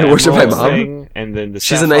 the I worship my emerald mom? thing, and then the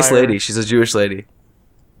She's a nice sapphire. lady. She's a Jewish lady.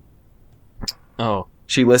 Oh,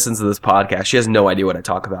 She listens to this podcast. She has no idea what I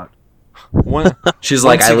talk about. one, She's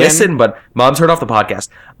like, Once I again- listen, but Mom's heard off the podcast.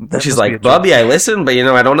 That She's must be a like, joke. Bubby, I listen, but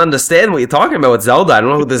I don't understand what you're talking about with Zelda. I don't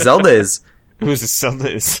know who the Zelda is. who's this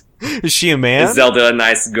Zelda is? Is she a man? Is Zelda a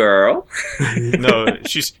nice girl? No,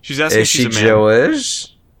 she's asking. Is if she she's a man.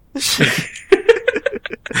 Jewish?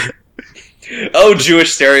 Oh,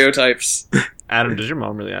 Jewish stereotypes. Adam, does your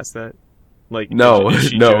mom really ask that? Like, No, is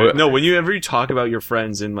she no. Jewish? No. Whenever you talk about your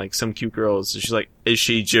friends and like some cute girls, she's like, "Is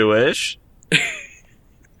she Jewish?"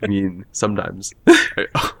 I mean, sometimes.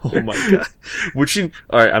 Oh my god. Would she?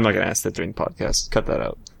 All right, I'm not gonna ask that during the podcast. Cut that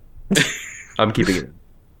out. I'm keeping it in.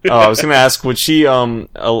 Oh, I was gonna ask, would she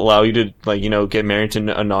allow you to like get married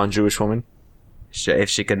to a non-Jewish woman? If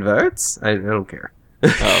she converts, I don't care.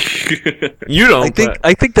 You don't.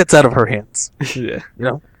 I think that's out of her hands. but- yeah. You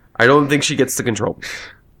know, I don't think she gets to control me.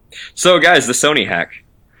 So, guys, the Sony hack.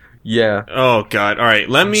 Yeah. Oh god. All right.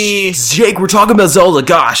 Let me. Jake, we're talking about Zelda,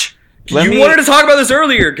 gosh. You wanted to talk about this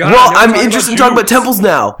earlier. God, Well, now I'm we're interested in talking about Jews. temples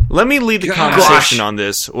now. Let me lead the Gosh. conversation on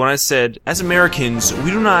this. When I said, as Americans, we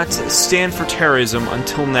do not stand for terrorism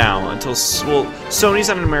until now. Sony's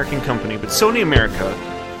not an American company, but Sony America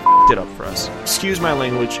it up for us. Excuse my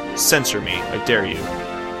language. Censor me. I dare you.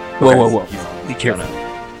 whoa! Be careful.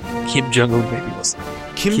 Kim Jong Un may be listening.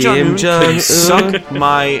 Kim Kim Jong-un Jong-un. can suck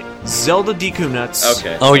my Zelda Deku nuts.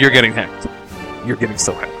 Okay. Oh, you're getting hacked. You're getting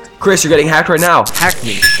so hacked. Chris, you're getting hacked right now. Hack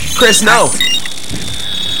me. Chris, no.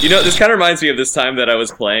 You know, this kind of reminds me of this time that I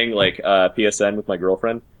was playing like PSN with my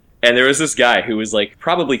girlfriend, and there was this guy who was like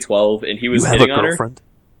probably 12, and he was You have a hitting on her. girlfriend?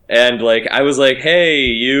 And like I was like, "Hey,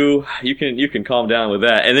 you can calm down with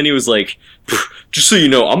that." And then he was like, "Just so you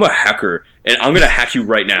know, I'm a hacker, and I'm gonna hack you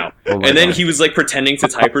right now." Oh my And then God. he was like pretending to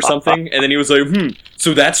type or something, and then he was like,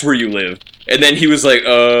 so that's where you live." And then he was like,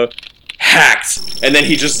 hacked. And then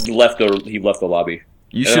he just left the lobby.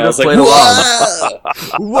 You And should I have was like, played along.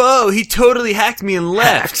 "Whoa! Whoa, he totally hacked me and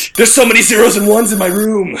left. There's so many zeros and ones in my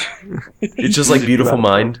room." It's just like Beautiful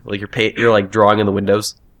Mind. Like you're like drawing in the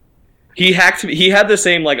windows. He hacked. He had the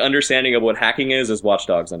same like understanding of what hacking is as Watch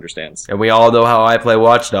Dogs understands. And we all know how I play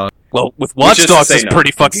Watch Dogs. Well, with Which Watch is to Dogs, say it's no.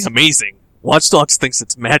 pretty fucking amazing. Watch Dogs thinks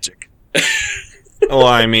it's magic. Well,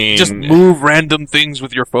 I mean, Just move random things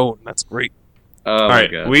with your phone. That's great. Oh all my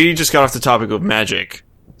right, god. we just got off the topic of magic,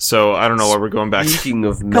 so I don't know why we're going back. Speaking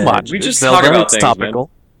of Come on, We just Zelda, talk about it's things,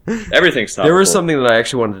 topical. Everything's topical. There was something that I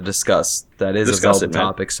actually wanted to discuss that is Discuss a Zelda it, man.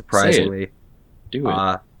 topic, surprisingly, Do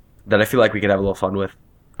it. that I feel like we could have a little fun with.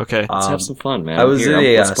 Okay. Let's have some fun, man. I was Here, in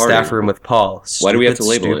a let's party. staff room with Paul. Why do we have to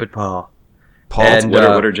label Stupid it? Paul. Paul, And, What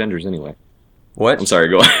are genders anyway? What? I'm sorry,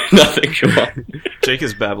 go on. Nothing, go on. Jake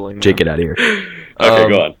is babbling. now. Jake, get out of here. Okay,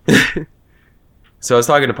 go on. So I was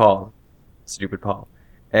talking to Paul, stupid Paul,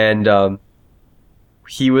 and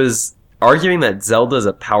he was arguing that Zelda is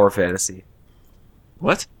a power fantasy.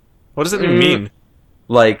 What? What does that even mean?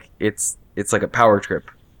 Like it's like a power trip,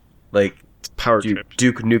 like Power trip.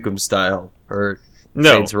 Duke Nukem style or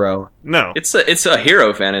No. Saints Row. No. It's a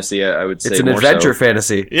hero fantasy, I would say. It's an more adventure so.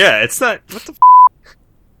 fantasy. Yeah, it's not. What the?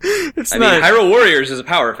 It's I not. mean, Hyrule Warriors is a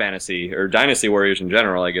power fantasy, or Dynasty Warriors in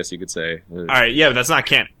general, I guess you could say. All right, yeah, but that's not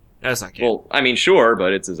canon. That's not canon. Well, I mean, sure,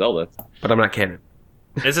 but it's a Zelda. But I'm not canon.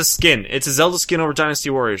 It's a skin. It's a Zelda skin over Dynasty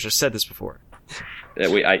Warriors. I've said this before.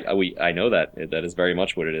 I know that. That is very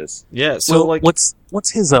much what it is. Yeah. So well, like, what's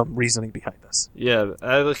his reasoning behind this? yeah,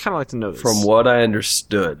 I kind of like to know this. From what I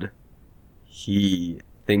understood, he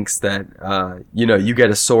thinks that you get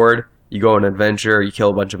a sword, you go on an adventure, you kill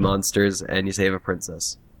a bunch of monsters, and you save a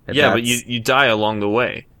princess. And Yeah, but that's- you die along the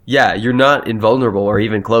way. Yeah, you're not invulnerable or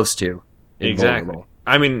even close to Exactly. invulnerable.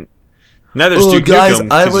 I mean, neither's Duke Nukem 'cause you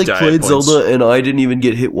die at points. and I didn't even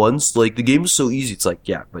get hit once. Like, the game is so easy. It's like,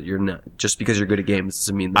 yeah, but you're not. Just because you're good at games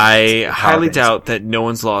doesn't mean that I it's a highly power fantasy. doubt that no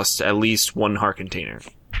one's lost at least one heart container.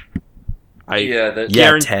 Yeah,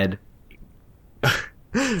 Guarant- Ted.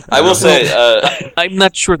 I will say, I'm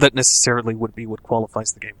not sure that necessarily would be what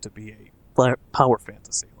qualifies the game to be a power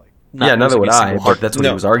fantasy. Like, not Yeah, neither losing would a I, single but heart. that's what No.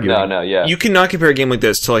 he was arguing. no, yeah. You cannot compare a game like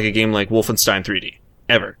this to like a game like Wolfenstein 3D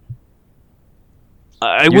ever.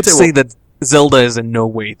 I You'd would say, say that Zelda is in no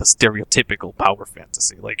way the stereotypical power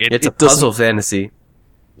fantasy. Like It's a it doesn't- puzzle fantasy.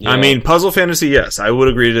 I mean, puzzle fantasy, yes, I would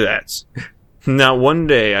agree to that. Not one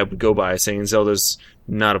day I would go by saying Zelda's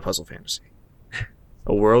not a puzzle fantasy.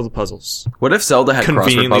 A world of puzzles. What if Zelda had crossword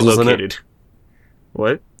Conveniently puzzles in it? located.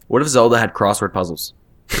 What? What if Zelda had crossword puzzles?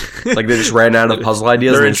 Like, they just ran out of puzzle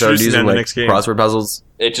ideas They're and they started introducing that using, in the like, next game. crossword puzzles?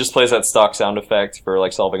 It just plays that stock sound effect for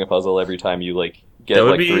like solving a puzzle every time you like get That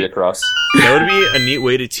would like be- 3 across. That would be a neat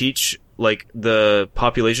way to teach, like, the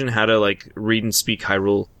population how to, like, read and speak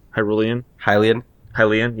Hyrulean? Hylian?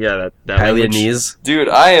 Hylian? Yeah, that language. Hylianese? Dude,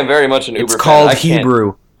 I am very much an Uber It's fan. called I can't-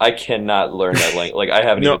 Hebrew. I cannot learn that language. Like, I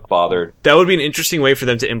haven't No. even bothered. That would be an interesting way for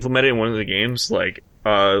them to implement it in one of the games. Like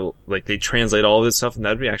they translate all of this stuff, and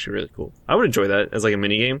that'd be actually really cool. I would enjoy that as like a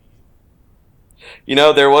mini game. You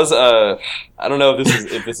know, there was a. I don't know if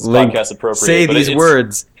this is Link, podcast appropriate. say but these it's-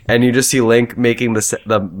 words, and you just see Link making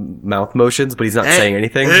the mouth motions, but he's not saying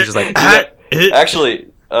anything. He's just like, Actually,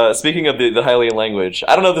 speaking of the Hylian language,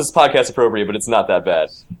 I don't know if this is podcast appropriate, but it's not that bad.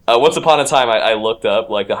 Once upon a time, I looked up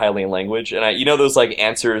like the Hylian language, and you know those like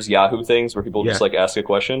answers Yahoo things where people just Yeah. like ask a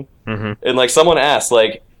question, Mhm. and like someone asked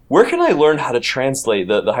like, where can I learn how to translate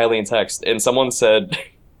the Hylian text? And someone said,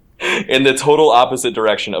 in the total opposite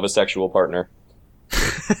direction of a sexual partner.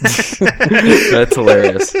 that's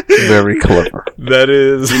hilarious. very clever. That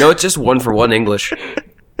is. You know, it's just 1-for-1 English.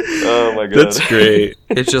 Oh my god, That's great.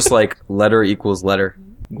 It's just like letter equals letter.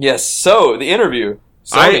 Yes. So the interview,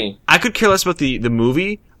 Sony, I could care less about the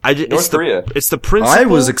movie. North Korea. It's the principle. I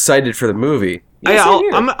was excited for the movie. Yeah, same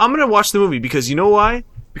here. I'm gonna watch the movie because you know why?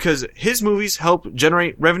 Because his movies help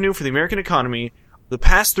generate revenue for the American economy. The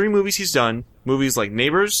past 3 movies he's done, movies like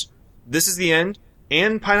Neighbors, This Is the End,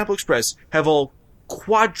 and Pineapple Express, have all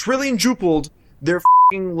quadrillion-jupled their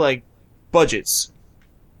f***ing, like, budgets.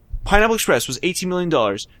 Pineapple Express was $18 million,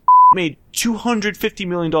 made $250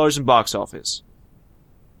 million in box office.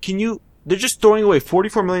 They're just throwing away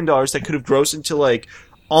 $44 million that could have grossed into, like,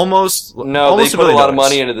 almost no, they almost put a lot of $1 billion.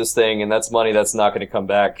 money into this thing, and that's money that's not going to come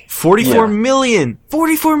back. 44 million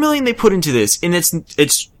they put into this, and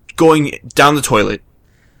it's going down the toilet.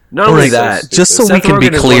 Not only Alright, that, just so we Seth can be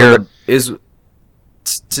Rogen clear,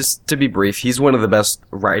 just to be brief, he's one of the best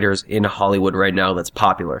writers in Hollywood right now that's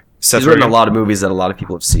popular. Seth He's written a Rogen? lot of movies that a lot of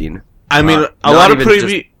people have seen. I mean, a not lot of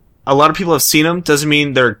even a lot of people have seen them. Doesn't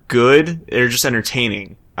mean they're good. They're just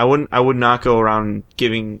entertaining. I would not go around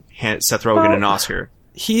giving Seth Rogen an Oscar.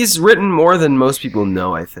 He's written more than most people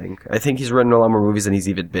know, I think. I think he's written a lot more movies than he's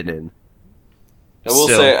even been in. I will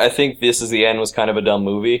Still. say, I think This Is the End was kind of a dumb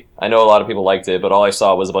movie. I know a lot of people liked it, but all I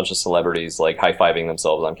saw was a bunch of celebrities like high-fiving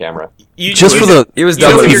themselves on camera. Just for the It was You know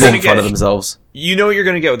dumb what when you're people gonna making fun get. of themselves. You know what you're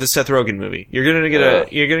gonna get with the Seth Rogen movie. You're gonna get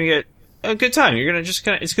a good time. You're gonna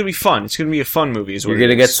it's gonna be fun. It's gonna be a fun movie. Is what You're it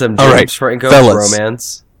gonna get is. some All James right, Franco fellas.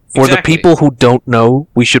 romance. for the Exactly. people who don't know,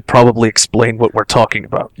 we should probably explain what we're talking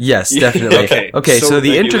about. Yes, Yeah. definitely. Okay, Okay, so so the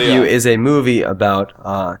thank you, interview Leon. is a movie about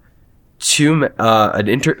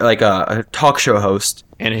a talk show host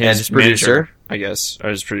And his producer, manager, I guess, or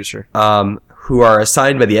his producer. who are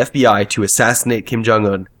assigned by the FBI to assassinate Kim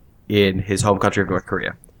Jong-un in his home country of North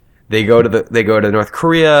Korea. They go to North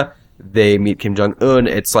Korea. They meet Kim Jong-un.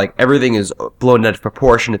 It's like everything is blown out of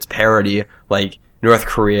proportion. It's parody. Like North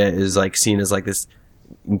Korea is like seen as like this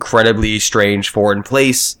incredibly strange foreign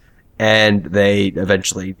place, and they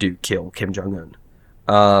eventually do kill Kim Jong-un.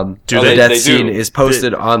 The death scene is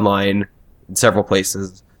posted online in several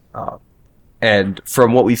places. And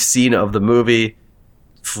from what we've seen of the movie,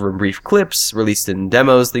 from brief clips released in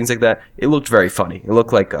demos, things like that, it looked very funny. It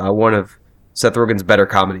looked like one of Seth Rogen's better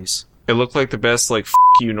comedies. It looked like the best, like,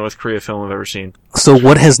 you North Korea film I've ever seen. So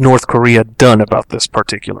what has North Korea done about this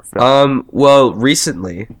particular film? Well,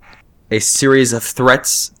 recently, a series of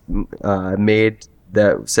threats made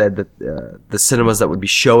that said that the cinemas that would be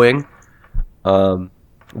showing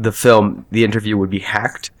the film, the interview, would be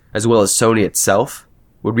hacked, as well as Sony itself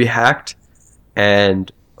would be hacked.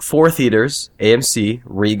 And 4 theaters, AMC,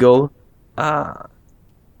 Regal,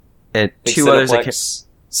 and 2 others.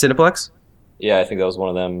 Cineplex? Yeah, I think that was one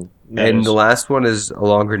of them. And the last one is a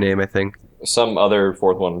longer name, I think. Some other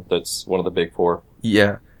 4th one that's one of the big 4.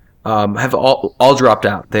 Yeah. Have all dropped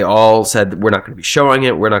out. They all said that we're not going to be showing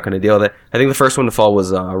it, we're not going to deal with it. I think the first one to fall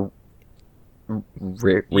was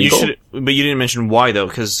Regal? But you didn't mention why, though,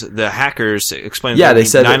 because the hackers explained they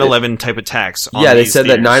said 9/11 type attacks on they these said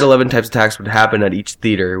theaters, that 9/11 types of attacks would happen at each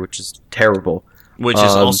theater, which is terrible. which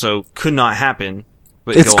is also could not happen.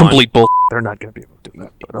 But It's go complete bull. They're not going to be able to do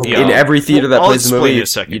that. But okay. Yeah. In every theater that I'll plays the explain movie, in a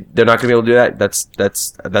second. they're not going to be able to do that.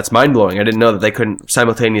 That's mind-blowing. I didn't know that they couldn't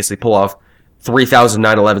simultaneously pull off 3,000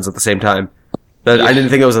 9/11s at the same time. I didn't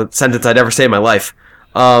think it was a sentence I'd ever say in my life.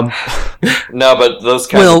 No, but those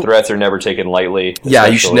kinds of threats are never taken lightly. Yeah,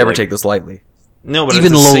 you should never take this lightly. No, but Even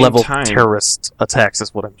at the same low-level time, terrorist attacks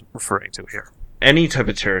is what I'm referring to here. any type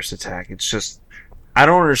of terrorist attack. It's just, I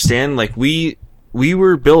don't understand. Like, we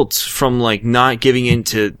were built from, like, not giving in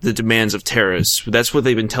to the demands of terrorists. That's what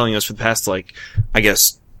they've been telling us for the past, like, I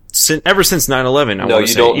guess, ever since 9/11. No,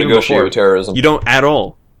 you don't negotiate with terrorism. You don't at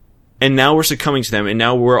all. And now we're succumbing to them, and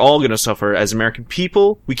now we're all going to suffer as American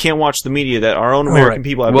people. We can't watch the media that our own American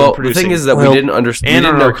people have been The producing. thing is that we didn't understand. We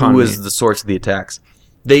didn't know who economy. was the source of the attacks.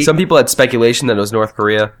 Some people had speculation that it was North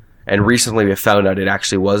Korea, and recently we found out it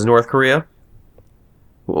actually was North Korea.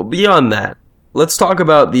 Well, beyond that, let's talk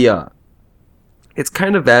about the. It's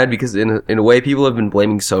kind of bad because in a way people have been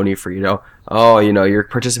blaming Sony for you're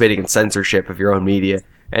participating in censorship of your own media,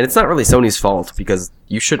 and it's not really Sony's fault because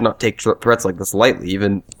you should not take threats like this lightly,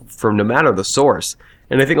 even from no matter the source.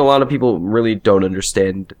 And I think a lot of people really don't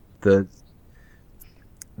understand the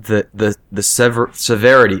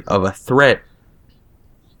severity of a threat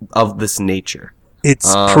of this nature.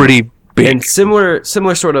 It's pretty big. And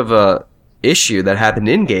similar sort of issue that happened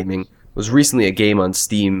in gaming was recently a game on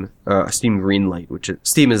Steam, Steam Greenlight,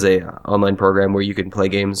 Steam is a online program where you can play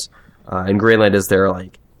games, and Greenlight is their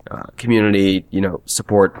community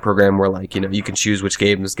support program where you can choose which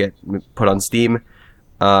games get put on Steam,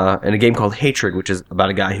 and a game called Hatred, which is about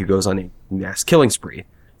a guy who goes on a mass killing spree.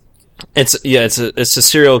 It's a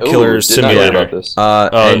serial killer Did not hear simulator. about this.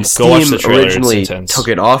 And go watch Steam the trailer, originally it's intense. took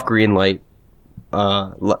it off Greenlight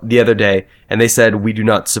the other day, and they said we do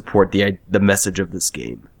not support the message of this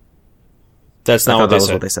game. That's I not thought what that they was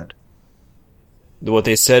said. what they said. What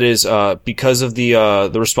they said is, because of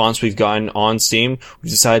the response we've gotten on Steam,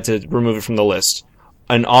 we've decided to remove it from the list.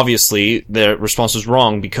 And obviously, the response was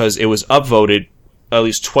wrong because it was upvoted at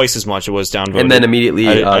least twice as much as it was downvoted. And then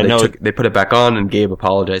immediately I know they put it back on, and Gabe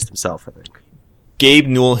apologized himself, I think. Gabe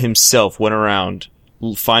Newell himself went around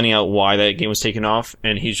finding out why that game was taken off,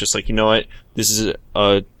 and he's just like, you know what? This is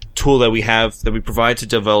a tool that we have, that we provide to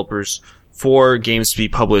developers for games to be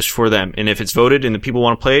published for them. And if it's voted and the people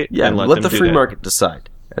want to play it, then let them the do free that. market decide.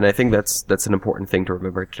 And I think that's an important thing to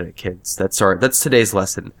remember today, kids. That's today's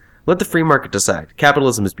lesson. Let the free market decide.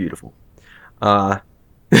 Capitalism is beautiful.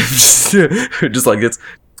 Just like it's.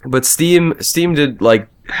 But Steam did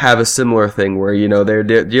have a similar thing where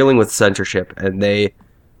they're dealing with censorship, and they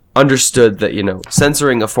understood that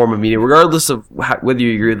censoring a form of media, regardless of whether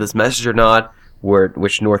you agree with this message or not,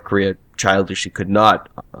 which North Korea childishly could not,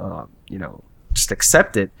 just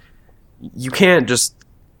accept it. You can't just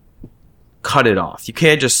cut it off. You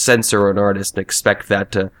can't just censor an artist and expect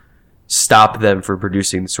that to stop them from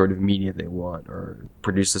producing the sort of media they want or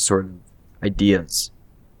produce the sort of ideas.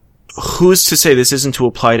 Who's to say this isn't to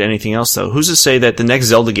apply to anything else, though? Who's to say that the next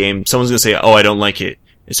Zelda game, someone's going to say, oh, I don't like it,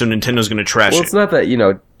 and so Nintendo's going to trash it? Well, it's not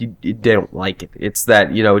that, they don't like it. It's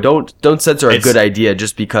that, don't censor a good idea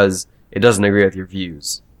just because it doesn't agree with your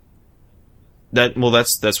views.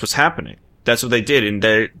 that's what's happening. That's what they did, and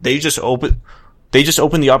they just opened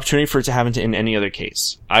the opportunity for it to happen in any other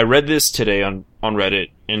case. I read this today on Reddit,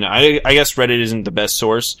 and I guess Reddit isn't the best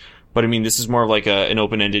source, but I mean, this is more of like an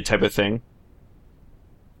open-ended type of thing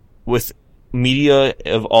with media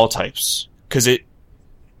of all types. Because the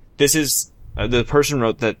person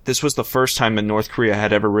wrote that this was the first time that North Korea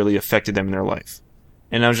had ever really affected them in their life.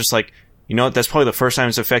 And I was just like, you know what, that's probably the first time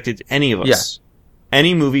it's affected any of us. Yeah.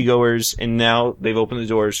 Any moviegoers, and now they've opened the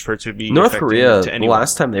doors for it to be North Korea, to the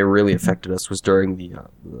last time they really affected us was during the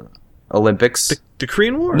Olympics. The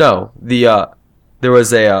Korean War? No, there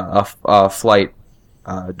was a flight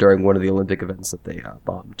during one of the Olympic events that they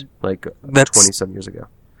bombed, like 20-some years ago.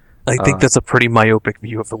 I think that's a pretty myopic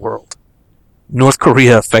view of the world. North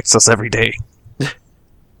Korea affects us every day.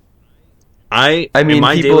 I mean, in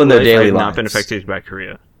my people in their daily I have lives not been affected by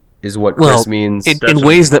Korea. Is what Chris means. In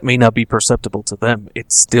ways that may not be perceptible to them,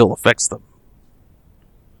 it still affects them.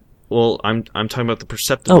 Well, I'm talking about the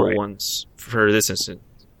perceptible ones for this instance,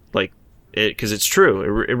 like because it's true.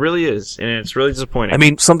 It really is, and it's really disappointing. I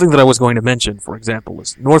mean, something that I was going to mention, for example,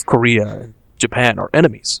 is North Korea and Japan are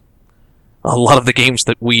enemies. A lot of the games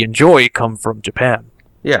that we enjoy come from Japan.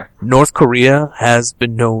 Yeah. North Korea has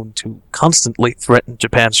been known to constantly threaten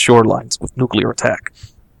Japan's shorelines with nuclear attack.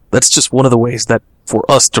 That's just one of the ways that, for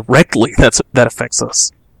us directly, that affects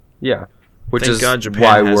us. Yeah. Which Thank is God Japan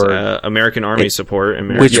why has we're American Army support.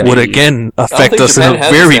 Which would again affect us in a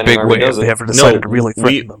very big way if they ever decided to really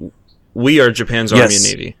threaten them. We are Japan's Army and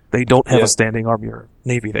Navy. They don't have a standing army or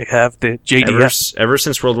navy. They have the JDF. Ever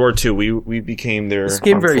since World War II, we became their This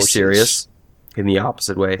became armed very forces. serious in the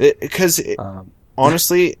opposite way. Because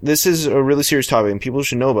honestly, this is a really serious topic, and people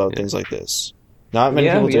should know about things like this. Not many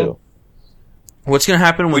people do. What's going to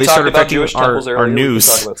happen when they start affecting our news?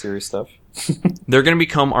 We talk about serious stuff. They're going to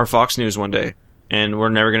become our Fox News one day, and we're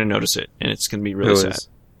never going to notice it, and it's going to be really sad.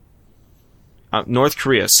 North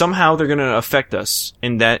Korea, somehow they're going to affect us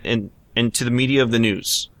in that and to the media of the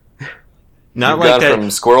news. Not You've like gone that.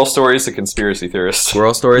 From squirrel stories to conspiracy theorists.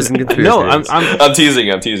 Squirrel stories and conspiracy No, theories. I'm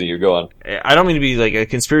teasing you. Go on. I don't mean to be like a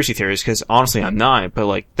conspiracy theorist because honestly I'm not. But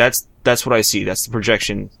like that's what I see. That's the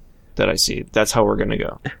projection that I see. That's how we're gonna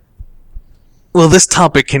go. Well, this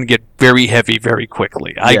topic can get very heavy very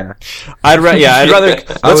quickly. Yeah. I'd rather.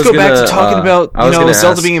 Let's go back to talking about Zelda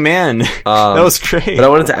ask, being a man. That was great. But I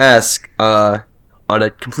wanted to ask on a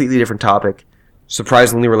completely different topic,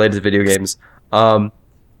 surprisingly related to video games.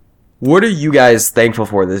 What are you guys thankful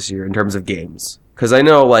for this year in terms of games? Because I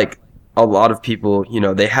know, like, a lot of people,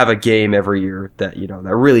 they have a game every year that,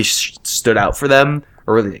 that really stood out for them,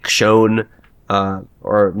 or really like, shown,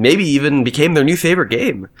 or maybe even became their new favorite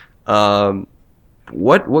game.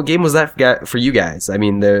 What game was that for you guys? I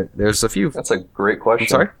mean, there's a few. That's a great question. I'm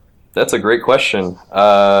sorry? That's a great question.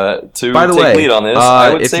 By the way, lead on this,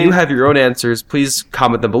 I would if say you have your own answers, please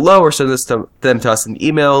comment them below or send them to us in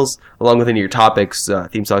emails, along with any of your topics,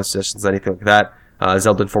 theme song suggestions, anything like that.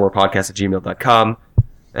 ZeldaInformerPodcast@gmail.com.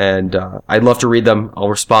 And I'd love to read them. I'll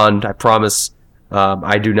respond. I promise.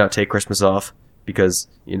 I do not take Christmas off because,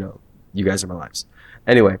 you guys are my lives.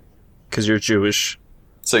 Anyway. Because you're Jewish.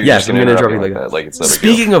 So you're Yes, just I'm going to interrupt interrupt you me like that. Like it's no big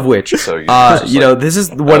Speaking deal. of which, So you're just like- this is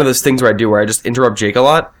one of those things where I do where I just interrupt Jake a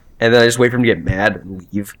lot, and then I just wait for him to get mad and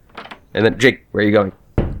leave. And then, Jake, where are you going?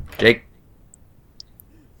 Jake?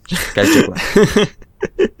 Guys, Jake left.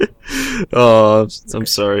 Oh, I'm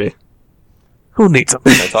sorry. Who needs them?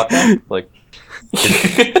 Can I talk now? Like,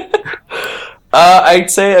 I'd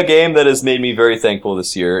say a game that has made me very thankful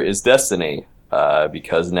this year is Destiny,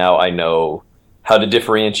 because now I know how to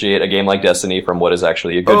differentiate a game like Destiny from what is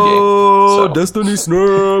actually a good game. So, Destiny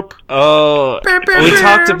Snap! Oh, we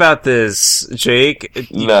talked about this, Jake.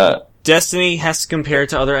 nah. Destiny has to compare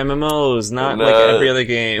to other MMOs, not like No. every other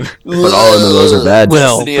game. But all of those are bad.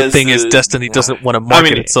 Well, Destiny the is thing is, the- Destiny doesn't want to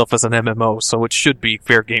market mean- itself as an MMO, so it should be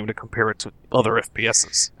fair game to compare it to other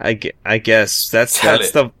FPSs. I guess that's Tell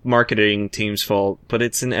it. the marketing team's fault, but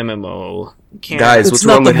it's an MMO. You can't- Guys, It's what's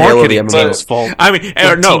not wrong the with Halo the marketing MMO? team's fault. I mean,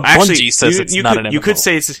 But no, Team actually, Bungie says it's not an You could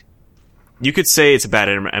MMO. you could say it's a bad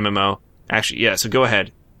MMO. Actually, yeah. So go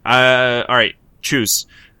ahead. All right, choose.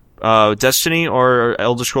 Destiny or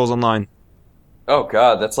Elder Scrolls Online. Oh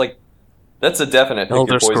god, that's a definite pick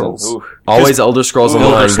Elder your poison. Scrolls. Ooh. Always Elder Scrolls Elder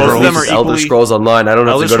Online. Scrolls. Both of them are Elder equally- Scrolls Online. I don't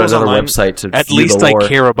have Elder to go to Scrolls another Online, website to At view least the I lore.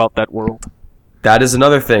 care about that world. That is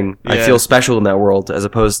another thing. I Yeah. feel special in that world as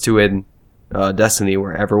opposed to in Destiny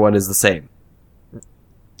where everyone is the same.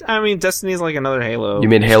 I mean, Destiny is like another Halo. You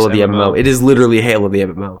mean Halo the MMO? It is literally Halo the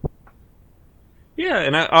MMO. Yeah,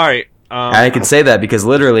 and all right. I can say that because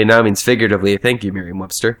literally now means figuratively. Thank you,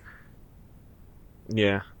 Merriam-Webster.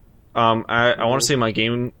 Yeah. I want to say my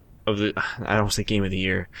game of the, I don't say game of the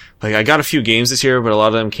year. Like, I got a few games this year, but a lot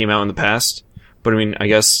of them came out in the past. But I mean, I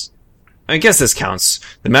guess this counts.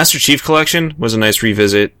 The Master Chief Collection was a nice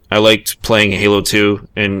revisit. I liked playing Halo 2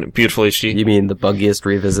 in beautiful HD. You mean the buggiest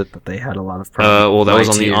revisit that they had a lot of problems? Well, that was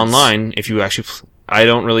on the tears. online. If you actually, I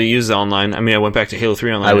don't really use the online. I mean, I went back to Halo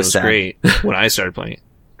 3 online. I It was was sad. great when I started playing it.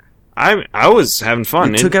 I was having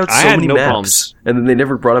fun. They took out I so had many no maps, problems. and then they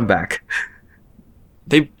never brought them back.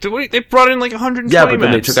 They brought in like 120 Yeah, but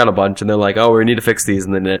then they maps. took out a bunch, and they're like, "Oh, we need to fix these,"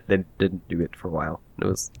 and then they didn't do it for a while. It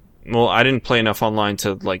was Well, I didn't play enough online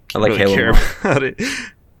to like I like really Halo care more. about it.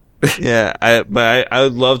 Yeah, I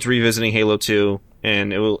loved revisiting Halo 2,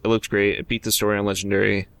 and it looked great. It beat the story on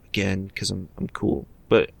Legendary again because I'm cool,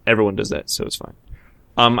 but everyone does that, so it's fine.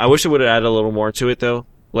 I wish it would have added a little more to it though.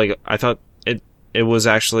 Like I thought it was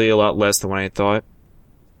actually a lot less than what I had thought.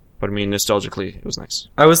 But I mean, nostalgically, it was nice.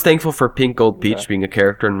 I was thankful for Pink Gold Peach being a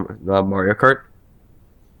character in Mario Kart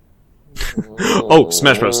Oh,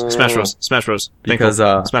 Smash Bros. Thankful. because Smash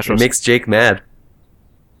it Bros. makes Jake mad.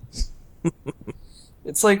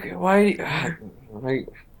 It's like, why?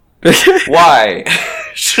 Why?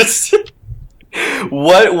 Just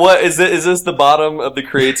what is it? Is this the bottom of the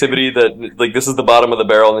creativity that like this is the bottom of the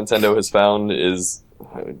barrel Nintendo has found? Is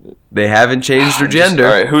They haven't changed their gender.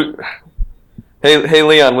 All right, who? Hey,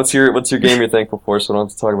 Leon, what's your game you're thankful for? So we don't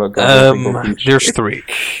have to talk about Gotham Peach. There's three,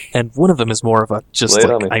 and one of them is more of a just Lay it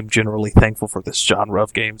on like me. I'm generally thankful for this genre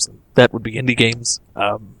of games. And that would be indie games.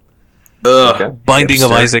 Ugh. Okay. Binding of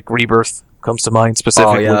Hipster. Isaac Rebirth comes to mind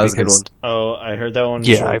specifically. Oh yeah, that was a good because, one. Oh, I heard that one.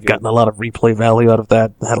 Yeah, I've gotten a lot of replay value out of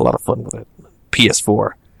that. I had a lot of fun with it.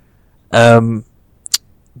 PS4.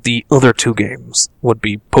 The other two games would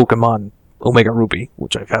be Pokemon Omega Ruby,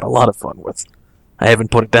 which I've had a lot of fun with. I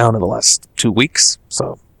haven't put it down in the last 2 weeks,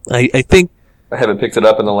 so I think I haven't picked it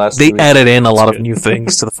up in the last. they 2 weeks. added in a lot of good. new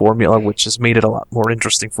things to the formula, which has made it a lot more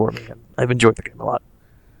interesting for me, and I've enjoyed the game a lot.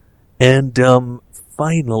 And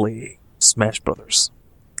finally, Smash Brothers,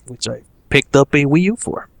 which I picked up a Wii U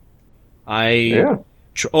for. Yeah.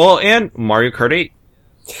 And Mario Kart 8.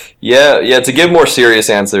 Yeah. To give more serious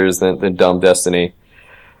answers than dumb Destiny,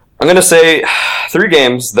 I'm gonna say 3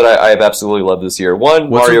 games that I have absolutely loved this year. One,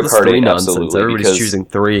 What's Mario with this Kart 3 8, nonsense? absolutely. Everybody's because choosing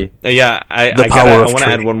 3. Yeah, I The power of want to add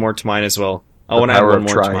trading. one more to mine as well. I The want to add power one of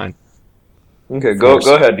more to trying. mine. Okay, go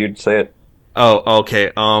ahead, dude. Say it. Oh,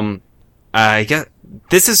 okay. I get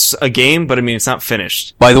this is a game, but I mean it's not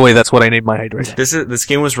finished. By the way, that's what I named my hydrate. This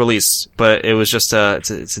game was released, but it was just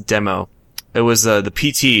it's a demo. It was the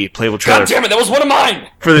PT playable trailer God damn it! That was one of mine.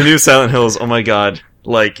 for the new Silent Hills. Oh my god.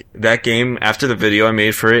 Like, that game, after the video I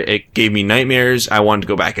made for it, it gave me nightmares. I wanted to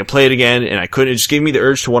go back and play it again, and I couldn't. It just gave me the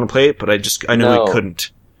urge to want to play it, but I knew No. I couldn't.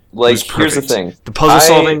 Like, was here's the perfect. thing. The puzzle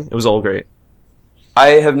solving, it was all great. I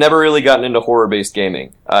have never really gotten into horror-based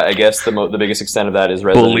gaming. I guess the biggest extent of that is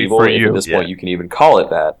Resident Bully Evil. for If you. at this point Yeah. you can even call it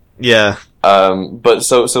that. Yeah. But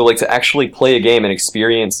so like to actually play a game and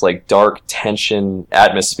experience like dark tension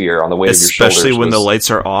atmosphere on the weight of your shoulders. Especially when the was- lights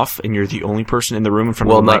are off and you're the only person in the room in front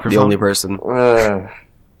Well, of the not microphone. the only person.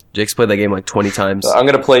 Jake's played that game like 20 times. I'm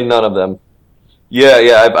gonna play none of them.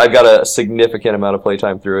 Yeah, I've got a significant amount of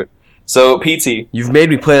playtime through it. So PT, You've made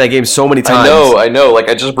me play that game so many times. I know. Like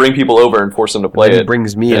I just bring people over and force them to play Then it. it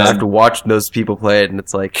brings me, and Yeah. I have to watch those people play it, and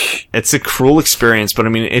it's like, It's a cruel experience, but I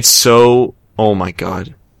mean, it's so... Oh my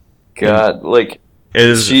god. God, like It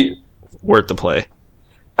is she. worth the play.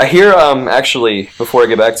 I hear actually before I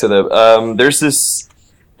get back to the there's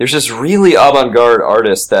this really avant-garde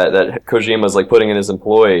artist that Kojima's like putting in his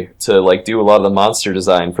employ to like do a lot of the monster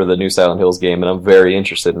design for the new Silent Hills game, and I'm very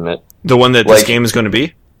interested in it. The one that Like- this game is going to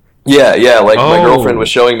be? Yeah, like my Oh. girlfriend was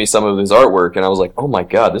showing me some of his artwork, and I was like, oh my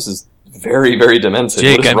god, this is very, very demented.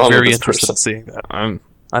 Jake, what is I'm wrong very with this interested person? in seeing that. I'm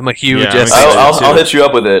I'm a huge Yeah, I'm SC excited. I'll too. hit you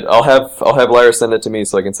up with it. I'll have Lyra send it to me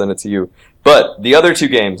so I can send it to you. But the other 2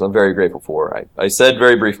 games I'm very grateful for. I said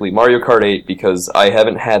very briefly Mario Kart 8 because I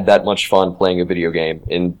haven't had that much fun playing a video game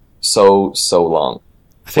in so long.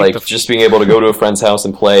 I think Like just being able to go to a friend's house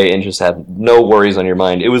and play and just have no worries on your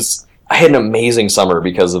mind. I had an amazing summer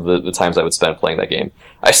because of the times I would spend playing that game.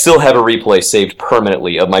 I still have a replay saved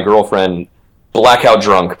permanently of my girlfriend blackout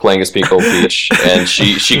drunk playing as Pink Gold Peach, and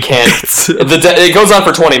she can't. It goes on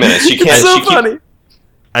for 20 minutes. She can't. it's so she keep- funny.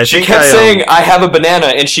 I she think kept I, saying, "I have a banana,"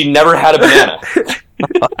 and she never had a banana.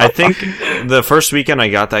 I think the first weekend I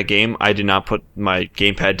got that game, I did not put my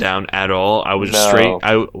gamepad down at all. I was just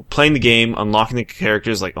No. playing the game, unlocking the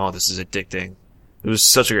characters, like, oh, this is addicting. It was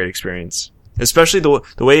such a great experience. Especially the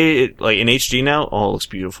way it, like, in HD now, oh, it looks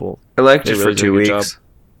beautiful. I liked They it really for did a 2 good weeks. job.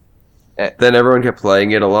 Then everyone kept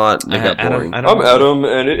playing it a lot, and it got Adam- boring. Adam- I'm Adam,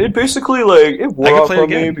 and it basically like it I wore can off play it on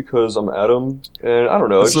me again. because I'm Adam, and I don't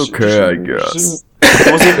know. It's okay, I guess.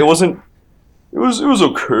 It wasn't. It was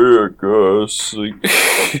okay, I guess.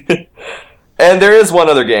 Like, and there is one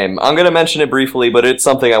other game. I'm going to mention it briefly, but it's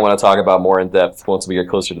something I want to talk about more in depth once we get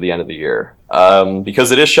closer to the end of the year,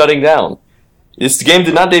 because it is shutting down. This game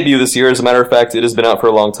did not debut this year. As a matter of fact, it has been out for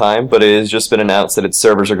a long time, but it has just been announced that its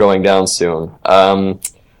servers are going down soon.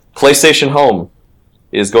 PlayStation Home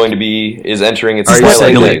is entering its Are you twilight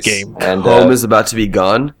saying days, that game? and Home is about to be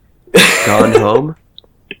gone? Gone home?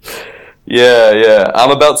 yeah.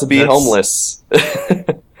 I'm about to be That's- homeless.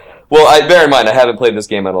 Well, bear in mind, I haven't played this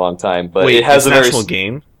game in a long time, but Wait, it has it's a an very actual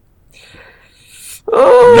game.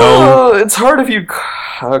 Oh, it's hard if you.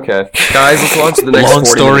 Okay. Guys, let's launch the next Long 40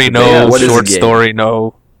 story, minutes of debate. no. What is Short a game? story,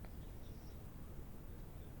 no.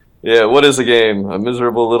 Yeah, what is a game? A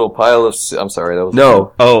miserable little pile of. I'm sorry, that was.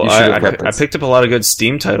 No. Oh, You should have I kept this. picked up a lot of good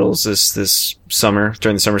Steam titles this summer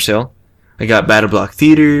during the summer sale. I got Battle Block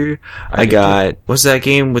Theater. I got what's that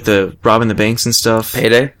game with the robbing the banks and stuff?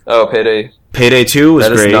 Payday? Oh, Payday. Payday 2 was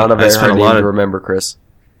That is great. not a I very spent hard a name lot to of remember, Chris.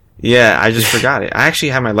 yeah. I just forgot it. I actually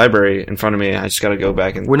have my library in front of me. I just got to go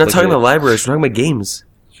back and. We're not look talking at about it. libraries, we're talking about games.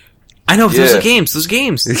 I know those Yeah. are games. Those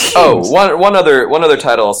games. Oh, one other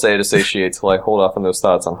title I'll say to satiate till I hold off on those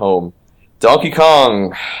thoughts on home. Donkey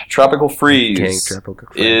Kong Tropical Freeze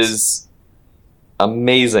is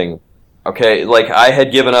amazing. Okay, like I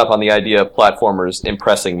had given up on the idea of platformers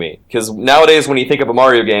impressing me because nowadays when you think of a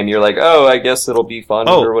Mario game, you're like, oh, I guess it'll be fun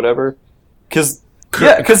Oh. or whatever. Because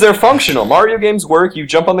they're functional. Mario games work. You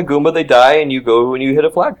jump on the Goomba, they die, and you go and you hit a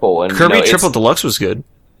flagpole. And Kirby you know, Triple Deluxe was good.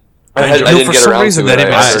 I didn't for get some around reason to that it.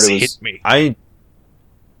 image I heard just it was- hit me. I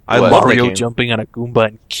What? love that Mario game. jumping on a Goomba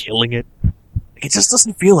and killing it. It just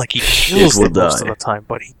doesn't feel like he kills will them most die. of the time,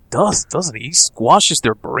 but he does, doesn't he? He squashes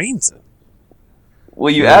their brains in.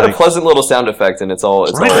 Well, you Yeah, add a like- pleasant little sound effect, and it's all.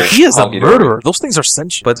 Right, he is a hunky-dory. murderer. Those things are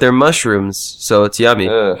sentient. But they're mushrooms, so it's yummy.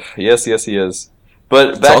 Yes, he is.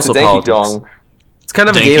 But back to also Donkey politics. Kong, It's kind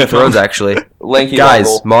of a Donkey Game of Kong. Thrones, actually. Lanky Guys,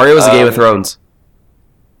 Dongle. Mario is a Game of Thrones.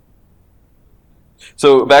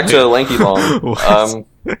 So back to Lanky Long. What?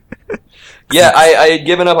 Yeah, I had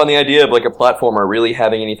given up on the idea of like a platformer really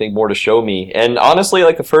having anything more to show me, and honestly,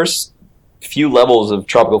 like the first few levels of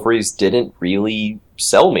Tropical Freeze didn't really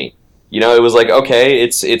sell me. You know, it was like, okay,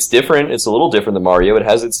 it's different. It's a little different than Mario. It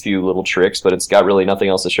has its few little tricks, but it's got really nothing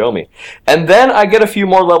else to show me. And then I get a few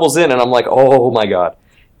more levels in, and I'm like, oh my god.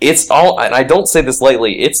 It's all, and I don't say this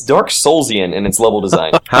lightly, it's Dark Soulsian in its level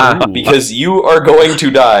design. Ha! Because you are going to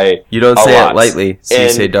die. You don't a say lot. it lightly, so you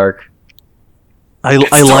And- say dark. I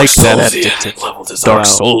like that adjective. Level design. Dark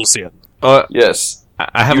Soulsian. Yes.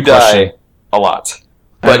 I have You a question. die a lot.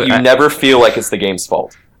 But you I- never feel like it's the game's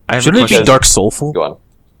fault. I have a Shouldn't it be question. Dark Soulful? Go on.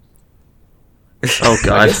 Oh I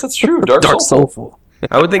god. guess that's true. Dark, Dark Soul. Soulful.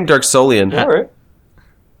 I would think Dark Solian. All right.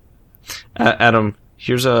 Adam,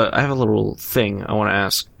 I have a little thing I want to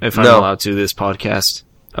ask if I'm No. allowed to this podcast.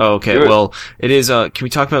 Oh, okay. Do it. Well, it is. Can we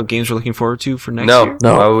talk about games we're looking forward to for next No, year?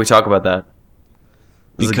 No. Why would we talk about that?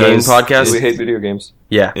 This is a game Because podcast? We hate video games.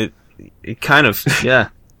 Yeah. It kind of, yeah.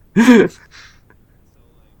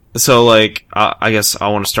 So, like, I guess I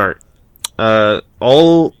want to start. I'm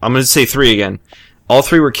going to say 3 again. All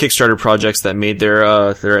 3 were Kickstarter projects that made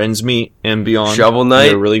their ends meet and beyond. Shovel Knight?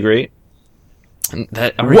 They're really great. And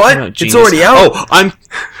that What? came out, It's genius. already out? Oh,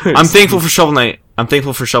 I'm thankful for Shovel Knight. I'm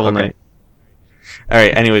thankful for Shovel Okay. Knight. All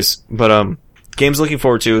right. Anyways, but games looking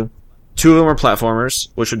forward to. 2 of them are platformers,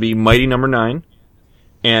 which would be Mighty Number 9,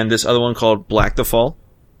 and this other one called Black the Fall.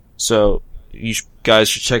 So guys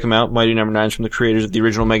should check them out. Mighty Number 9 is from the creators of the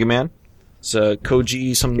original Mega Man. It's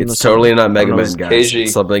Koji something. It's totally not Mega I don't know. Man, guys. KG.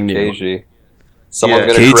 It's something new. KG. Someone's Yeah.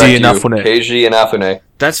 gonna KG correct you. Inafune. KG Inafune.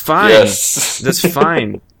 That's fine. Yes. That's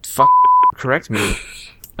fine. Fuck. Correct me.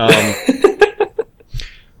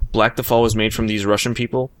 Black the Fall was made from these Russian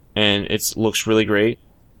people, and it looks really great,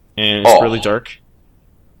 and it's Oh. really dark.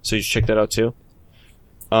 So you should check that out too.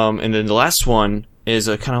 And then the last one is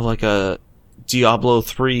a kind of like a Diablo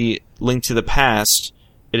 3 Link to the Past.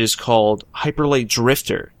 It is called Hyperlight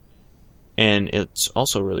Drifter, and it's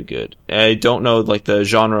also really good. I don't know like the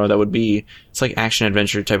genre that would be. It's like action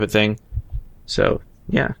adventure type of thing. So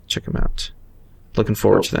yeah, check them out. Looking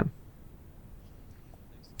forward to them.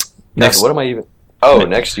 Next, what am I even? Oh,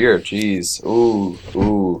 next year. Jeez.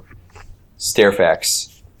 Ooh.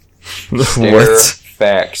 Starefax. What?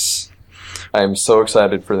 Starefax. I'm so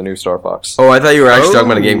excited for the new Star Fox. Oh, I thought you were actually talking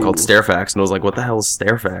about a game called Starefax, and I was like, what the hell is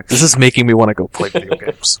Starefax? This is making me want to go play video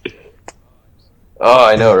games. Oh,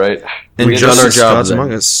 I know, right? We've done our Injustice job Gods then.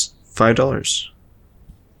 Among Us, $5.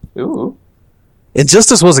 Ooh.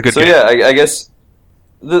 Injustice was a good So game. yeah, I guess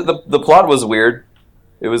the plot was weird.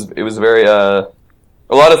 It was very a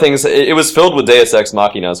lot of things. It was filled with Deus Ex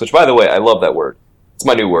Machinas, which, by the way, I love that word. It's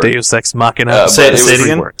my new word. Deus Ex Machina. But Say it three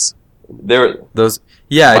again. words. There, Those.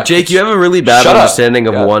 Yeah, What? Jake, you have a really bad Shut up. understanding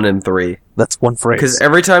of God. 1 and 3. That's one phrase. Because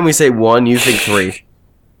every time we say 1, you think 3.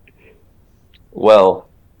 well,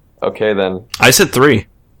 okay then. I said 3.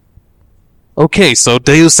 Okay, so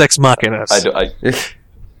Deus Ex Machina.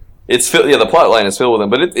 It's filled. Yeah, the plot line is filled with them,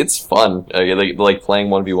 but it's fun. Like playing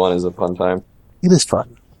 1v1 is a fun time. It is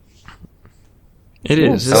fun. It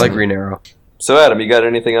is. I like Green Arrow. So Adam, you got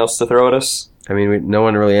anything else to throw at us? I mean, no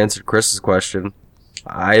one really answered Chris's question.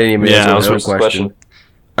 I didn't even Yeah, that answer was my Chris's question.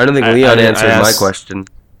 I don't think Leon I answered my asked- question.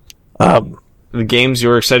 The games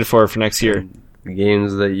you're excited for next year. The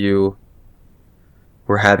games that you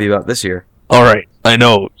were happy about this year. Alright, I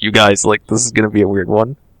know you guys, like, this is gonna be a weird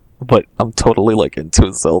one, but I'm totally, like, into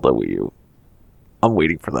a Zelda Wii U. I'm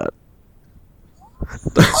waiting for that.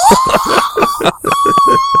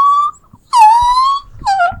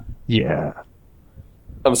 Yeah.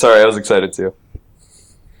 I'm sorry, I was excited too.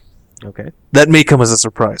 Okay. That may come as a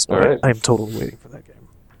surprise, but Alright. I'm totally waiting for that game.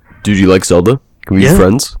 Dude, you like Zelda? Can we Yeah. be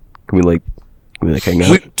friends? Can we hang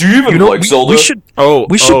out? Do you even like Zelda? We should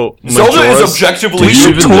We should- Zelda is Majora's- objectively. we you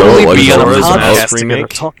should even totally know, like, be on a Majora's podcast Mask together remake?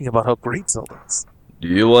 talking about how great Zelda is. Do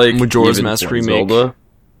you like Majora's even Mask play remake. Zelda?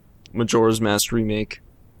 Majora's Mask remake.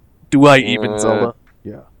 Do I even Zelda?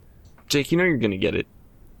 Yeah. Jake, you know you're gonna get it.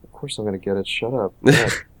 Of course, I'm gonna get it. Shut up.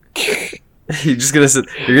 You're just gonna sit.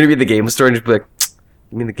 You're gonna be at the game store and just be like,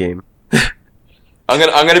 "Give me the game." I'm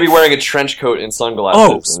gonna be wearing a trench coat and sunglasses.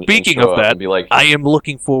 Oh, and speaking show of up that, and be like, I am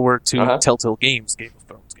looking forward to Uh-huh. Telltale Games Game of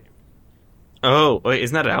Thrones game. Oh, wait,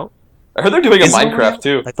 isn't that out? I heard they're doing a Is it Minecraft already-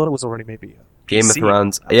 too. I thought it was already maybe. Game of PC.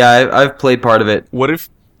 Thrones. Yeah, I've played part of it. What if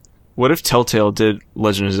Telltale did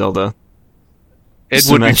Legend of Zelda? It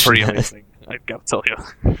Just would be imagine pretty that. amazing. I gotta tell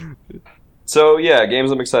you. So yeah,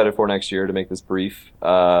 games I'm excited for next year. To make this brief,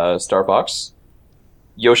 Star Fox,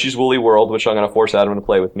 Yoshi's Woolly World, which I'm gonna force Adam to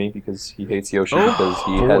play with me because he hates Yoshi because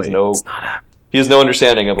he has no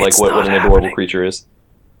understanding of like It's what not an adorable happening. creature is.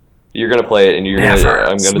 You're gonna play it and you're Never.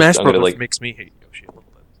 gonna. Smash I'm gonna Brothers like. makes me hate Yoshi a little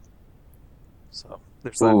bit. So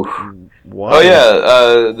there's that. Ooh. What? Oh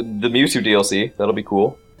yeah, the Mewtwo DLC. That'll be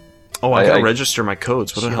cool. Oh, I gotta I- register my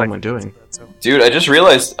codes. What the Shit, hell am I can doing? do that too. Dude, I just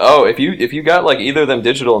realized. Oh, if you got like either of them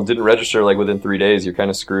digital and didn't register like within 3 days, you're kind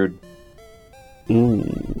of screwed.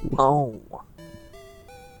 Oh.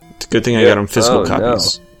 It's a good thing I Yeah. got them physical Oh,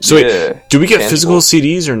 copies. So wait, Yeah. do we get Tangible. physical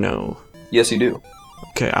CDs or no? Yes, you do.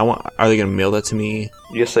 Okay, are they gonna mail that to me?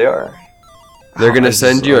 Yes, they are. They're How gonna is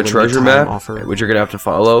send this you a limited treasure time map, offer? which you're gonna have to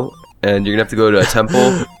follow, and you're gonna have to go to a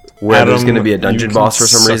temple where there's Adam, gonna be a you dungeon can boss for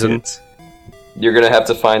some suck reason. it. You're gonna have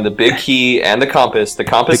to find the big key and the compass. The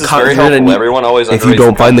compass The is com- very you're gonna helpful. need- Everyone always If you underrates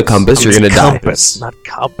don't find the compass, you're It's gonna die. compass, not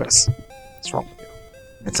compass. What's wrong with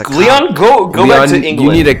you? It's a Leon, go back Leon, to England.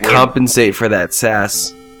 you need to Wait. compensate for that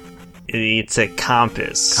sass. It's a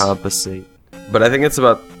compass. Compensate. But I think it's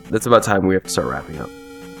about time we have to start wrapping up.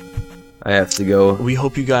 I have to go. We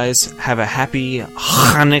hope you guys have a happy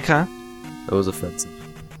Hanukkah. That was offensive.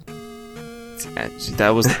 That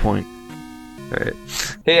was the point. Alright.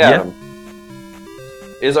 Hey Adam,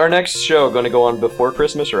 is our next show going to go on before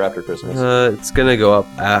Christmas or after Christmas? It's gonna go up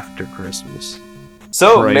after Christmas.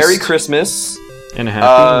 So Christ. Merry Christmas. And a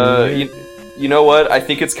happy New Year. You know what? I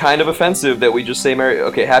think it's kind of offensive that we just say Merry.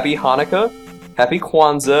 Okay, Happy Hanukkah, Happy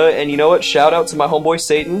Kwanzaa, and you know what? Shout out to my homeboy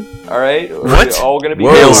Satan. All right, What? We're all going to be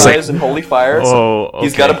Whoa. hail Satan. eyes and holy fires. Oh, okay.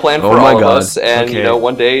 He's got a plan Oh for my all God. of us, and you Okay. know,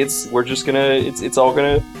 one day it's all gonna. It's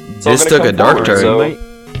all This gonna took come a dark forward, turn. so-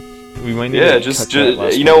 We might need Yeah, to just cut that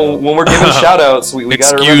last you know, one out. when we're giving shout outs, we gotta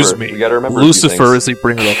Excuse remember. me. We gotta remember. a few Lucifer things. is a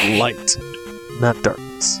bringer of light, not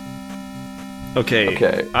darkness. Okay.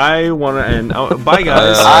 Okay. I want to end. Oh, bye,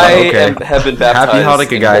 guys. Have been baptized. Happy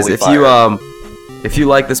Hanukkah, in guys! holy If you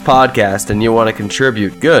like this podcast and you want to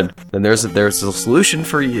contribute, good. Then there's a solution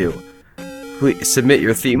for you. Please submit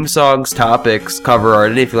your theme songs, topics, cover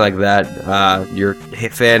art, anything like that. Your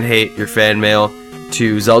fan hate, your fan mail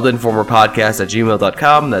to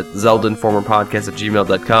zeldainformerpodcast@gmail.com. That's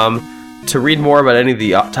zeldainformerpodcast@gmail.com. To read more about any of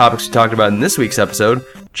the topics we talked about in this week's episode,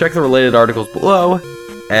 check the related articles below.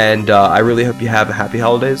 And I really hope you have a happy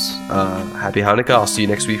holidays, happy Hanukkah. I'll see you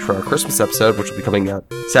next week for our Christmas episode, which will be coming out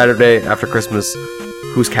Saturday after Christmas.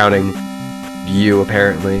 Who's counting? You,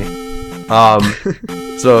 apparently.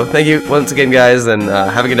 So thank you once again, guys, and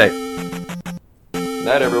have a good night.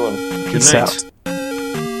 Night, everyone. Good Peace night. out.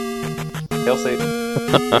 Hail Satan.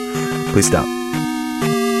 Please stop.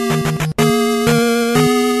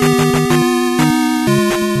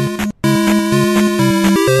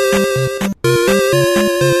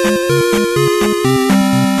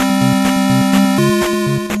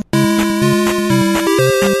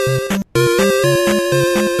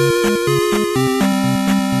 Bye.